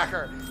Padawan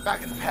Cracker.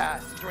 Back in the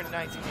past, during the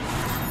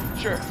 1980s.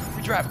 Sure,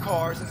 we drive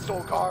cars and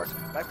stole cars.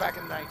 Back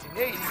in the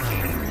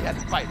 1980s, we had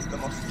to fight the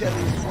most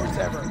deadliest wars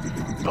ever.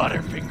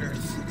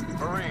 Butterfingers.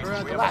 Marines, We're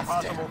at we the have a last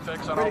possible stand.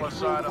 fix on Ready all to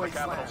sides of the rule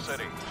capital wastelands.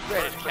 city.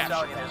 Ready to First capture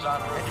battalion them is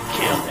en route. and to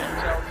kill them.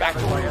 Back to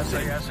Gathered by Oil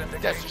City. SAS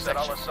indicates that Desert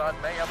Al-Assad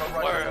may have a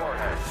Russian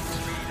warhead. Speed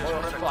is Oil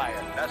critical.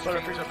 supplier.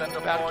 SGs have been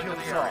deployed to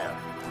the area.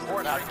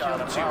 Reports recount a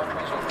mild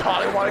diesel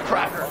Polywater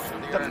Cracker,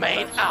 the the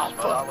main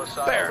alpha,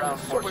 Al-Assad bear ground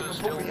the sword forces with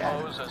still the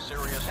pose a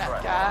serious That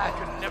threat. guy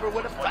could never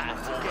win a fight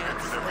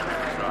against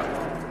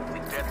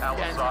Get Polywater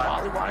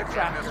Al-Assad in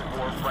Cracker. this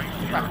war right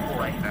here,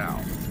 right now.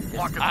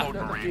 Lock and Out load, on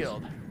the Marines.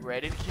 field,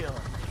 ready to kill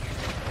him.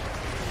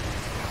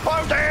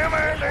 Oh, damn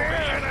it!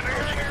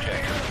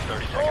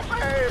 Oh,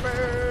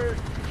 baby!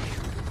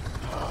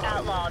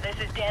 Outlaw, this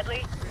is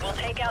Deadly. We'll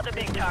take out the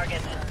big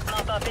targets.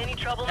 Mop up any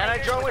troublemakers. Can I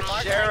join with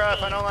Mark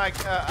Sheriff? 19. I don't like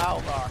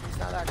Outlaw. He's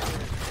not that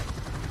good.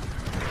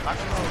 Rock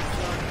and roll,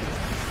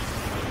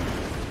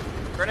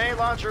 son. Grenade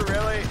launcher,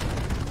 really?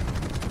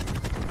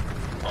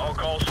 All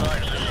call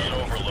signs, this is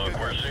Overlook.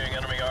 We're seeing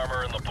enemy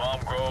armor in the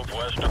Palm Grove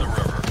west of the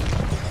river.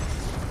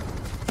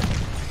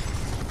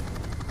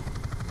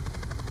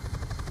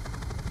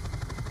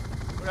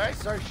 When I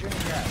start shooting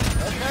at,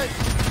 okay?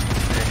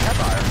 Head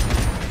fire.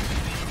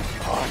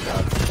 Oh,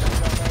 God.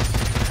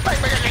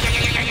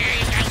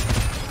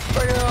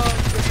 Bring it on,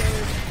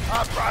 grenade. I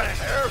brought an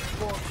air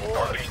support, boy.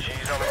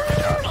 RPGs on the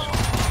rooftops.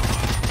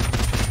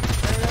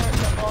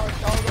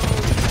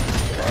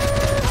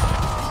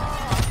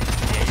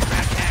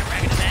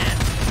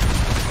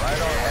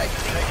 Right on.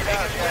 Take it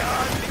out,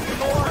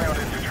 yeah. Ground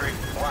infantry.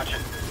 Watch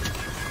it.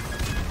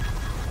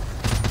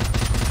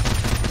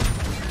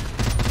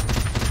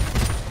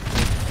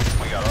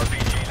 We got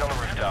RPGs on the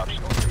rooftops.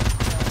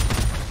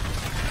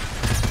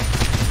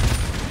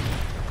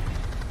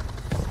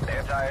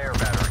 Anti-air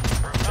battery.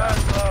 I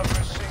love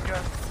machine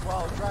guns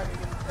while driving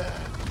in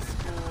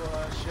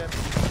school ships.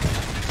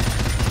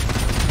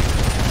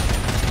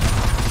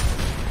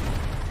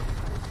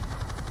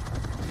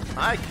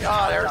 My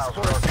God, air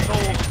support is so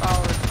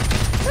powered.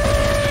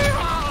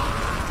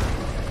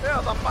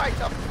 Feel the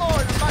might of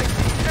Lord and mighty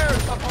air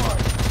support.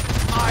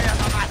 I am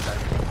the master,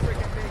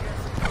 freaking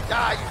biggest.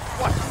 Die, you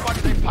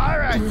fucking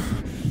pirates!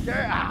 Get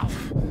out!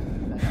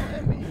 What the hell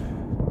hit me?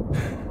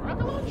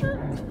 Rocket launcher?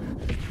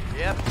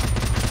 Yep.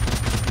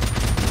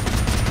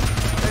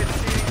 Let's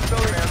see these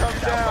buildings come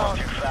down.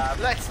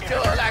 Let's do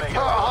it like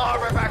Pearl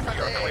Harbor back from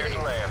the 80s.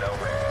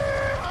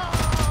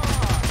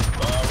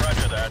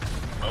 Roger that.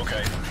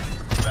 Okay.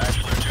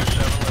 Bachelor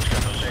 2-7, let's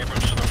get those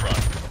Abrams to the front.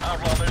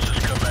 Outlaw, this is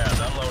command.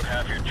 Unload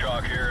half your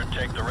chalk here and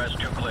take the rest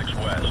 2 clicks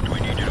west. We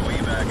need you to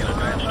evac an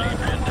advanced team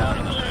pinned down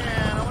in the city.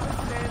 Man, I want to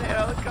stay in the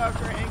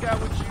helicopter and hang out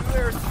with you,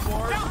 air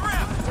support. Down the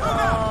ramp! Go! Roger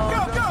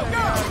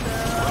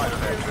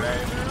that,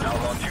 command.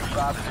 Outlaw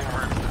 2-5 is en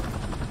route.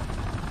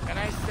 Can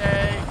I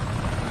stay?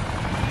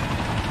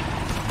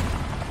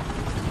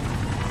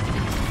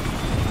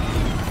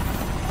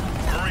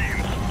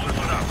 Marines,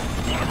 listen up.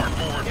 One of our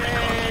forward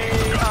Yay!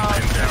 pinned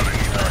down and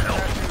needs our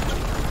help.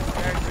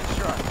 Very good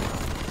shot.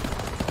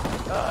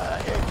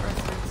 Hey, for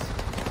instance.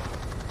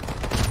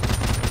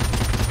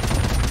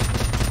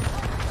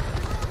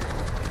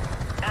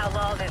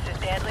 Outlaw, this is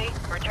Deadly.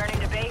 Returning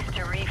to base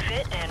to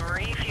refit and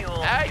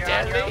refuel. Hey, You're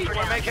on your Deadly, own you for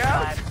wanna now, make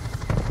out? 2-5.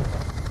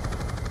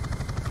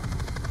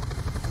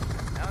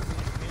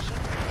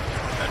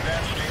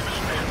 Advanced team is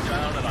pinned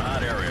down in a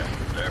hot area.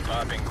 They're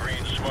popping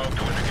green smoke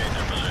to indicate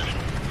their position.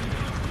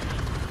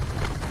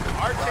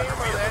 Our team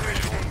or the enemy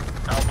team?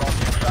 Outlaw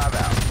 2-5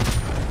 out.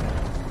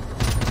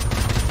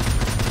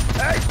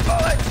 Hey,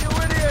 bullets, you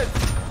idiots!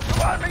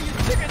 Come on, me, you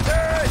chicken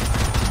turds!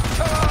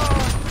 Come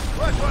on!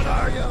 Which one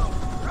are you?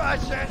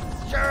 Russians,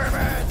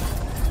 Germans?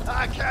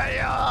 I can't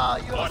hear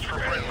you. Watch for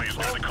friendlies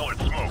near the colored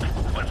smoke.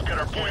 Let's get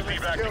our boys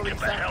evac and get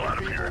the hell out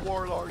of here.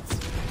 Warlords.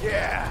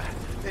 Yeah.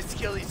 Let's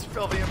kill these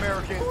filthy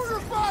Americans.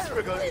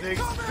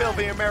 These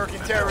filthy American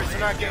terrorists are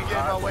not gonna get in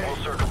my way. We'll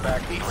circle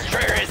back. These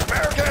traitorous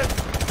Americans!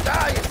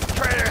 Die, you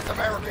traitorous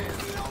Americans!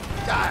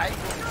 Die, you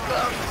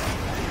scum!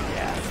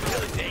 Yeah,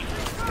 kill these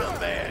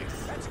scumbags.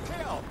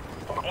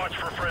 Watch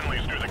for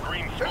friendlies near the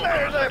green smoke on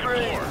Command the second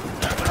liberty! floor.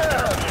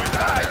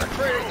 Die, you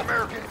traitorous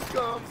American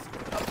scums!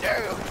 How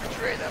dare you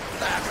betray the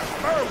flag of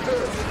America!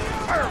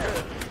 America!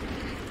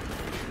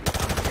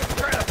 You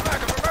betray the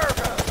flag of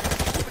America!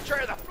 You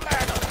betray the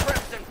flag of the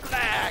Crimson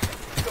Flag!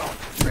 You don't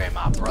betray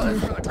my brothers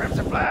from the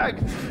Crimson Flag!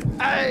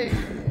 Hey!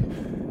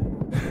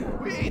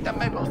 We eat the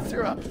maple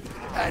syrup,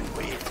 and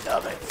we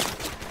love it!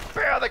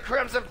 Bear the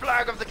Crimson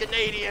Flag of the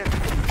Canadians!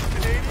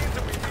 Canadians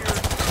will be here!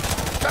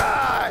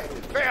 Die!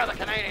 Bear the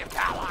Canadian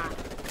power!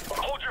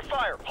 Hold your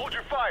fire! Hold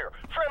your fire!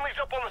 Friendly's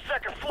up on the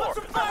second floor! Put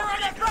some fire on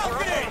that We're up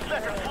balcony! on the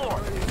second floor!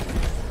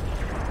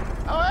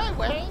 Oh, hey,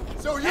 Wayne!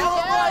 So you're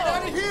alright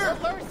out of here?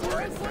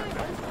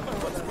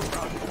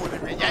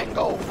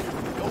 Yango!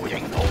 Go,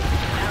 Yango!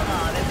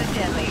 Outlaw, this is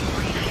Deadly.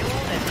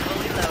 Refueled and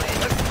fully loaded.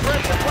 Let's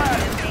spread the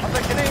flag of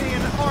the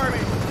Canadian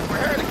Army!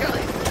 We're here to kill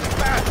these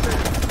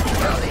bastards!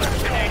 Kill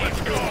these Canadians!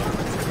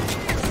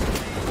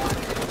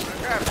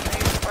 Grab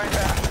Canadians right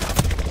back!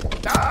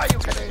 Die, you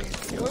Canadian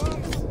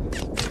scums!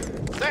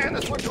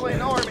 actually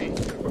an army.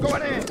 We're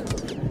going in.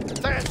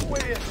 Stand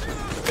Swedish.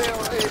 Hey,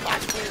 my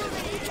Swedish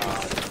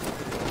meatballs.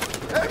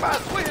 Hey, my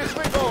Swedish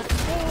meatballs.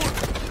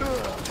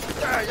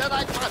 Yeah, you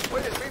like my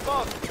Swedish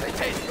meatballs? They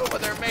taste good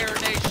with their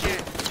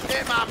marination.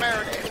 Hey, my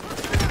marinated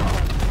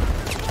meatballs.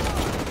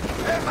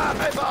 Hey, my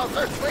meatballs,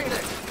 they're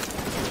Swedish.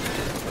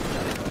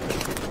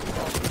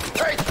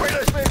 Hey,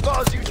 Swedish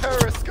meatballs, you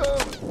terrorist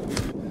scum.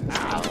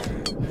 Ow.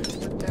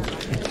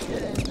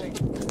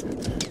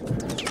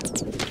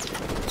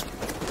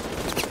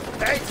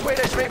 Hey,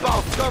 Swedish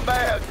meatballs,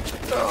 scumbag.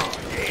 Oh,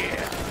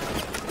 yeah.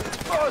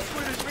 Oh,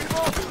 Swedish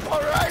meatballs.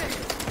 Alrighty.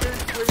 Hey,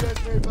 Swedish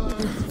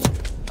meatballs.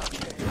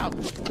 Okay, out.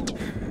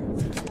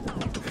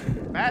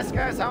 Fast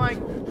guys, how I...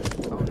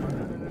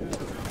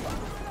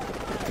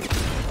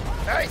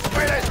 Hey,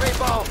 Swedish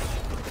meatballs.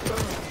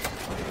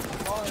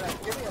 Oh,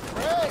 give me a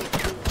break.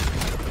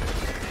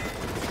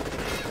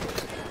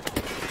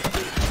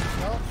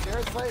 No,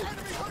 seriously.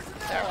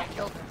 There, I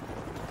killed him.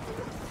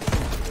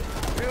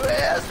 Who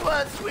else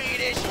wants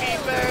Swedish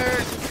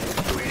meatballs?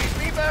 Swedish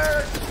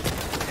meatballs.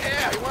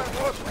 Yeah, you want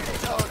more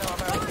Swedish? Oh, no,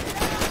 I'm out.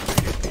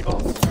 Swedish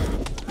meatballs.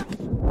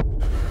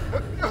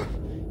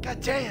 God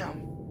damn.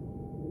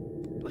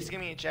 Please give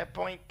me a jet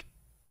point.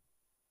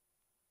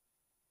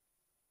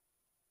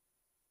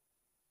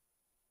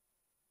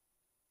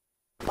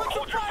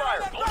 Hold your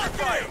fire! Hold your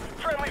fire!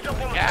 Friendly's up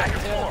on the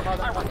second floor. I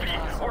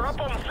repeat, we're up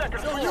on the second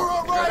floor. You're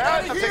all right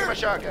out of I'm here. taking my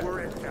shotgun.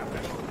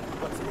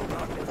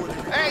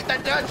 Hey, the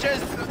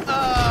Duchess,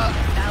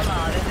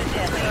 Outlaw, this is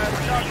Deadly.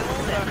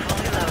 Fueled and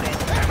fully loaded.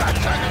 Hey, my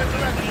shotgun is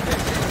ready.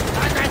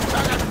 I got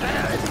shotgun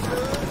fast.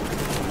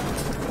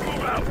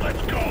 Move out,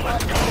 let's go,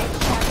 let's go!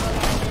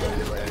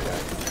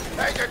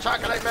 Take your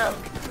chocolate milk.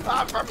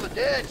 I'm from the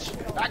ditch.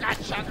 I got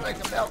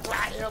chocolate milk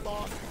right here,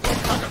 boy.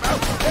 Chocolate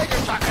milk. Take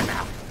your chocolate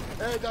milk.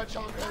 Hey, that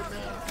chocolate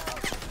milk.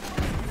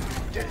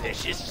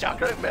 Delicious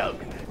chocolate milk.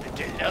 The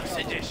deluxe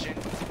edition.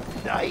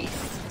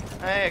 Nice.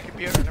 Hey,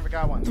 computer. Never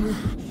got one.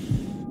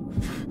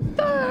 What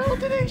the hell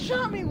did they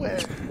shot me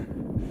with?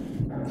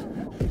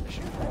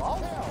 Shoot the wall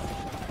now.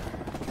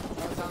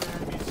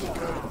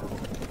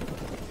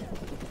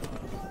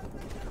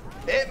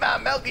 Hit my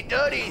milky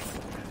duties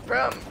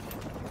from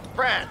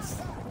France.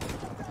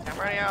 I'm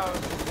running out.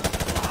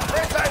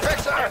 French fry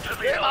pizza!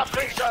 Hit my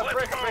pizza!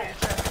 French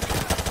pizza!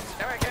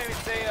 Now I can't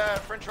even say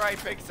French fry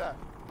pizza.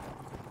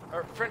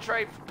 Or French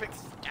fry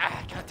pizza.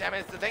 Ah, God damn it,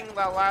 it's the thing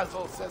that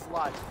Lazo says a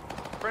lot.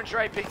 French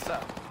fry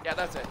pizza. Yeah,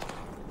 that's it.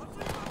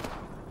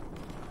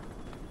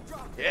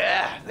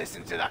 Yeah,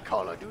 listen to that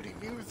Call of Duty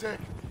music.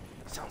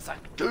 Sounds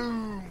like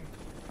doom.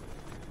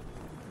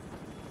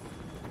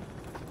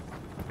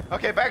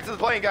 Okay, back to the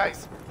plane,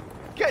 guys.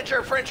 Get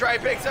your French fry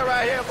pizza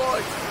right here,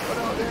 boys. Oh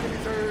no, the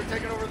enemies are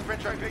taking over the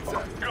French fry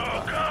pizza.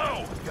 Go,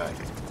 go! Okay.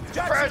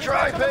 French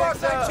fry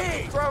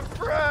pizza from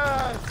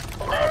France.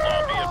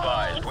 Outlaw, be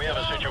advised, we have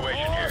a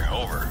situation here,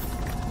 over.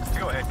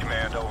 Go ahead,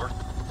 command, over.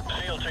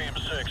 SEAL Team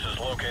 6 has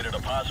located a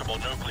possible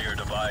nuclear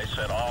device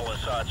at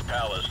Al-Assad's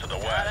palace to the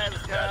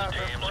west. As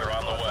teams are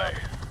on the way.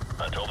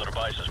 Until the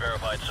device is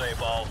verified safe,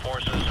 all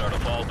forces are to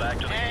fall back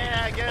to the east.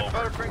 And I get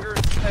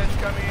Butterfingers that's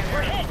coming in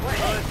here. We're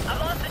hit! I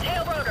lost the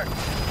tail rotor!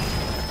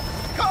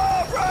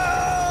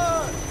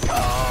 Cobra!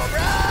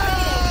 Cobra!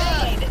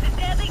 Hey, this is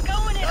Deadly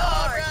going in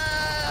hard!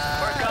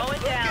 We're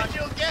going down. Look at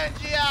you again,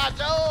 G.I.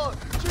 Joe!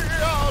 G.I.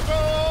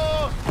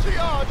 Joe!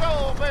 G.I.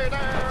 Joe,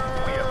 baby!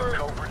 We have a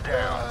Cobra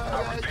down. I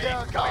repeat, we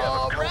have a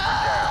Cobra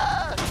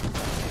down.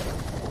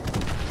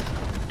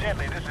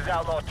 Deadly, this is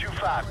Outlaw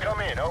 2-5.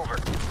 Come in, over.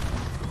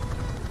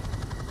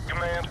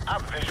 Command,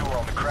 I'm visual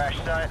on the crash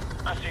site.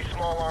 I see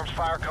small arms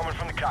fire coming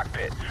from the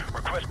cockpit.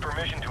 Request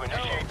permission to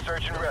initiate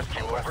search and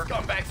rescue, over.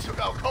 Scumbags took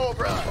out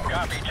Cobra!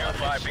 Copy,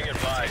 2-5, be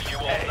advised. You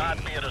will not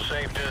be at a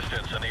safe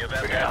distance in the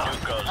event that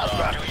nuke goes off.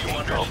 Do you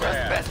Cobra's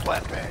understand? best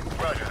weapon.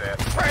 Roger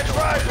that. French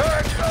fry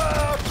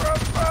pizza from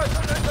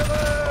President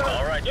Italy!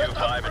 All right,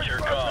 2-5, it's your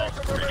call.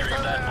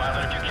 Retrieve that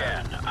pilot if you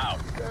can. Out.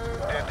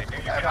 Deadly, do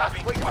you copy?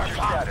 What's your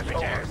status?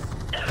 Over.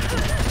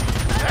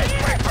 Hey,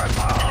 quick for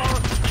phone!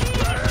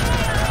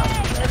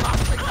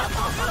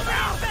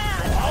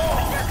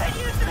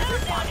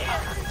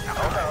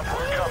 Hold on,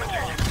 we're coming to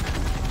you.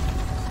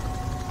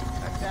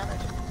 That's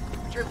damage.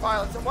 True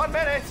pilots in 1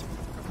 minute!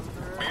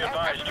 Be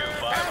advised,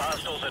 2-5,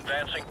 hostiles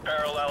advancing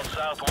parallel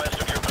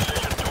southwest of your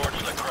position towards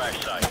the crash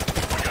site.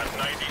 We got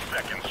 90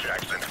 seconds,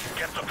 Jackson.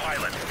 Get the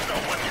pilot. No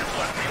one gets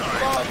left behind.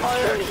 Come on,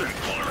 pilot. Jackson,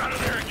 pull her out of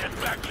there and get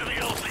back to the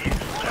LZ.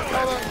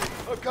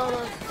 I'm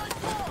coming.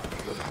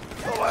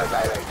 Oh, my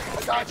baby.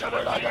 I got you.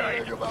 We're not going to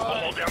leave you behind.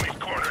 Hold down these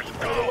corners.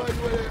 Go.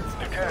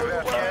 Okay,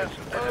 this is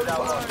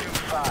Outlaw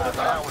 2-5.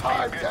 Now would be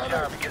a good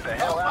time to get the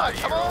hell out of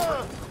here. Come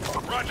on.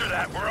 Roger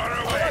that. We're on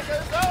our way.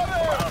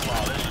 Outlaw,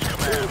 this is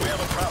command. We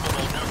have a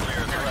probable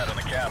nuclear threat in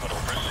the capital.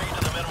 Proceed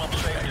to the minimum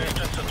safe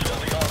distance until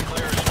the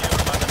all-clear is given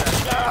by the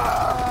next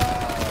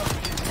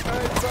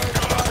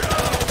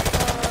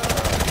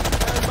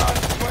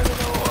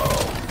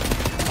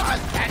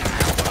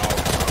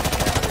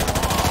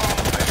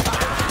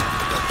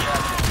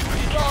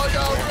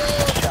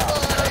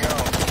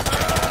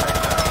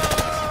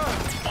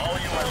All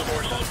U.S.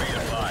 forces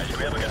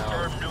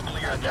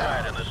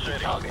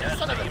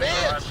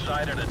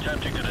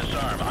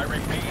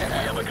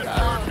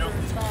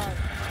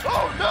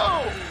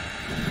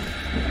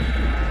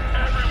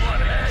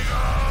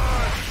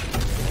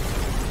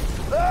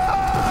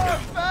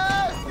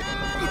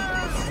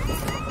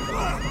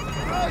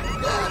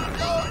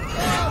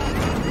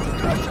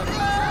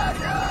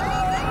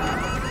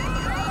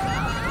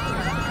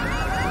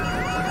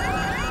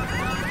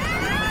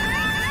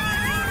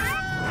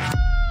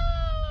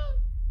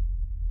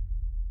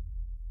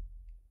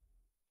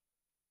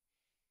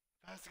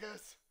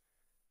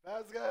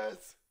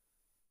Vasquez.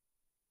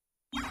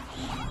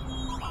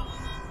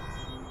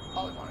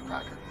 Polly want a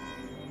cracker.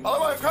 Polly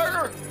want a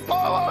cracker.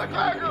 Polly want a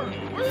cracker.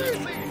 Where is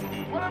he?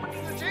 What happened to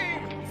the team?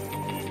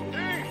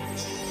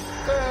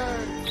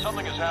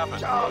 Something has happened.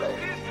 Charlie.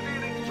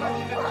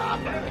 What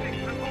happened?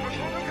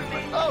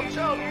 Oh,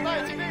 Charlie,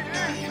 1988.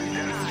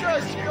 It's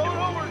just going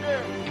over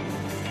again.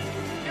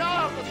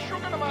 God, the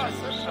sugar mass.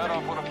 Set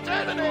off what appears to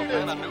have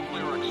been a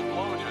nuclear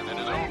explosion in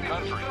his own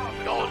country.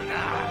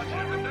 GoldenEye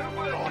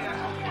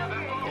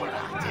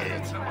did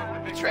it.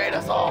 Betrayed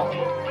us all.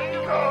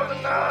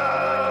 GoldenEye.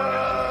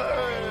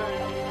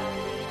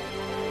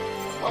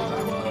 I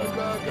want a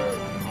cracker.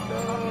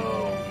 No.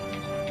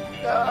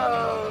 No.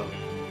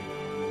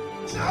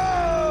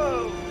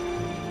 No.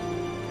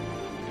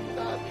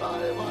 That's not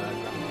what I want.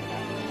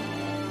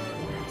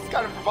 It's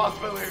kind of a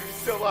possibility he's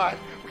still alive.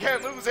 We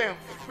can't lose him.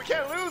 We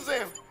can't lose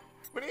him.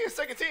 We need a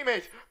second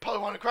teammate.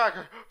 Probably want a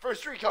cracker for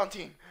his recon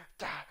team.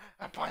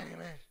 I'm finding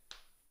him in.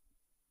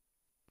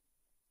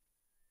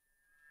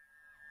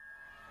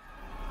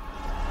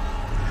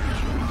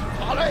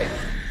 Polly!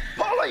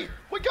 Polly!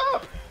 Wake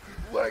up!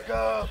 Wake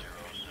up!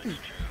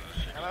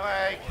 I'm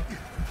awake.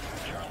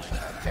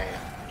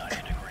 Damn.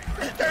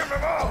 Damn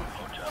it all!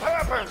 What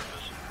happened?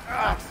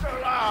 I'm still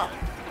alive.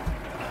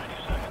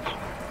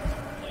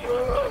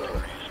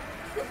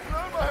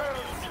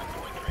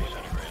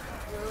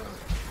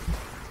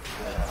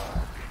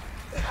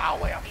 The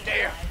highway up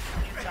there.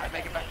 Try to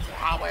make it back to the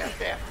highway up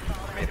there.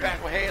 Made it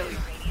back with Haley.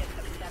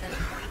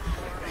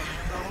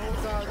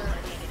 Who's out there?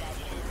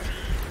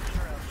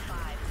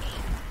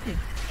 I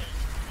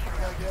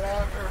gotta get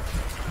after her.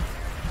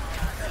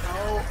 No.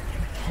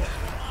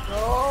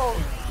 No.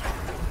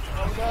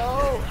 Oh no.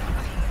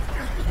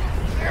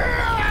 No.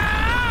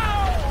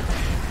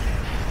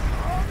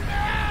 Oh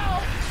no.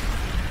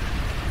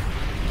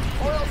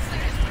 Oil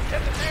cities,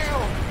 get the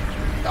deal.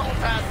 Don't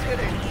pass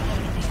city.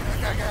 I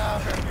gotta get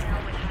after her.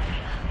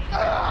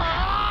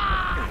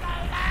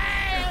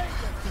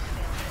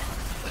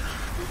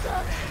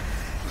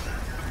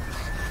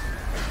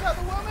 Is that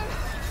the woman?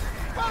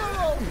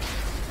 Follow!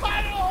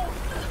 Follow!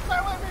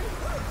 Stay with me!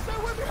 Stay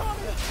with me,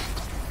 honey!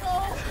 No!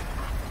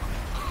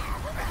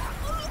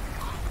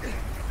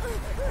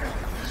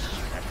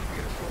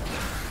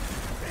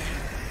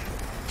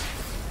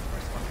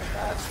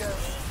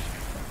 Vasquez!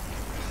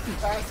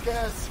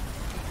 Vasquez!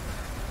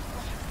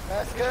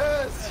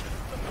 Vasquez!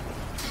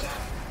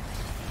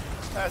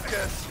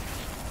 Vasquez!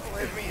 Don't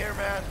leave me here,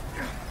 man.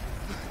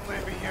 Don't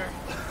leave me here.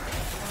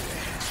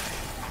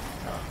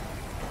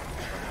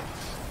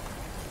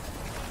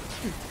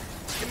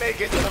 You can make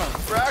it.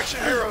 We're action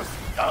heroes.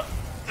 No.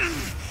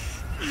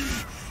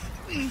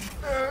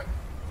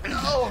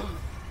 No.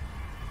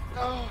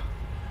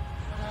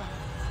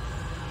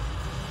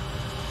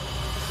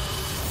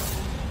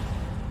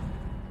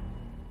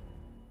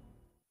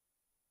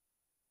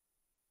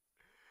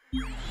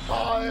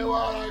 I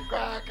want a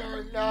cracker.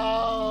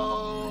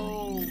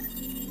 No.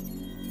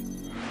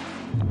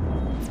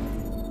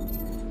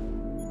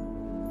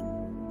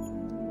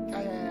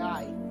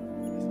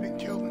 He's been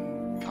killed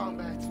in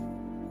combat.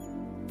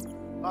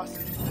 Lost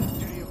his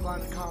duty of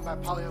line of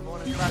combat. Polly of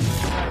one and cracked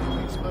in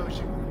the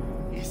explosion.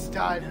 He's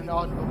died an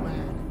honorable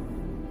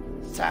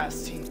man.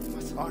 SAS team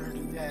must honor the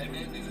dead.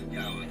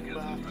 We'll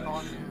have to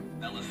honor him.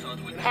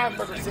 In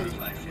Hamburger City,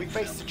 we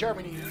face the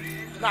Germany.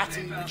 The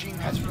Nazi regime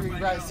has free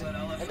risen,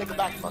 and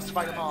Nickelback must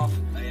fight him off,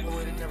 or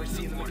we'll never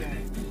see them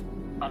again.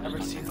 Never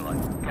see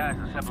them. Guys,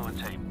 assemble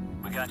the team.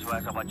 We're going to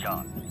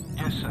Azerbaijan.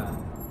 Yes, sir.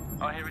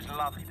 I hear it's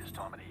lovely this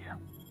time of the year.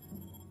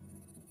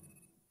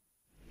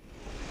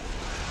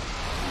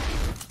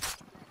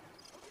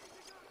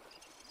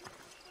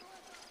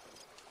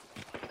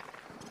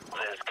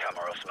 There's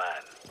Camaros,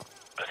 man.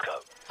 Let's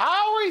go.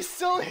 How are we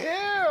still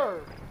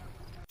here?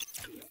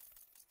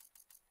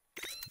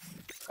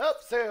 Oh,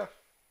 see ya.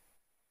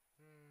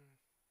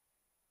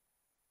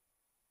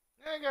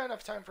 I ain't got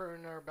enough time for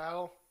another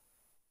battle.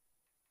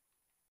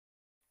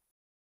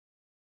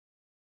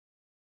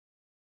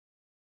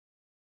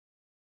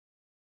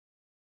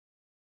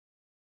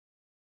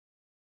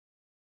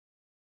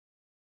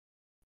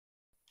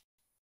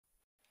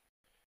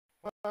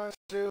 One,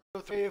 2,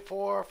 3,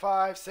 4,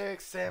 5,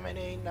 6, 7,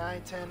 8,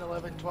 9, 10,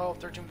 11, 12,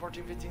 13,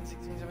 14, 15,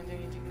 16, 17,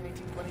 18,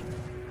 19, 20,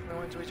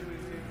 21, 22,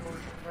 23, 24,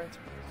 25,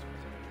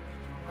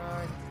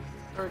 9,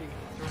 30,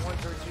 31,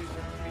 32,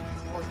 33,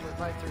 34,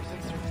 35,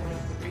 36, 37,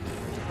 38,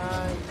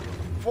 39,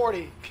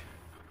 40.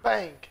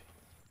 Bank.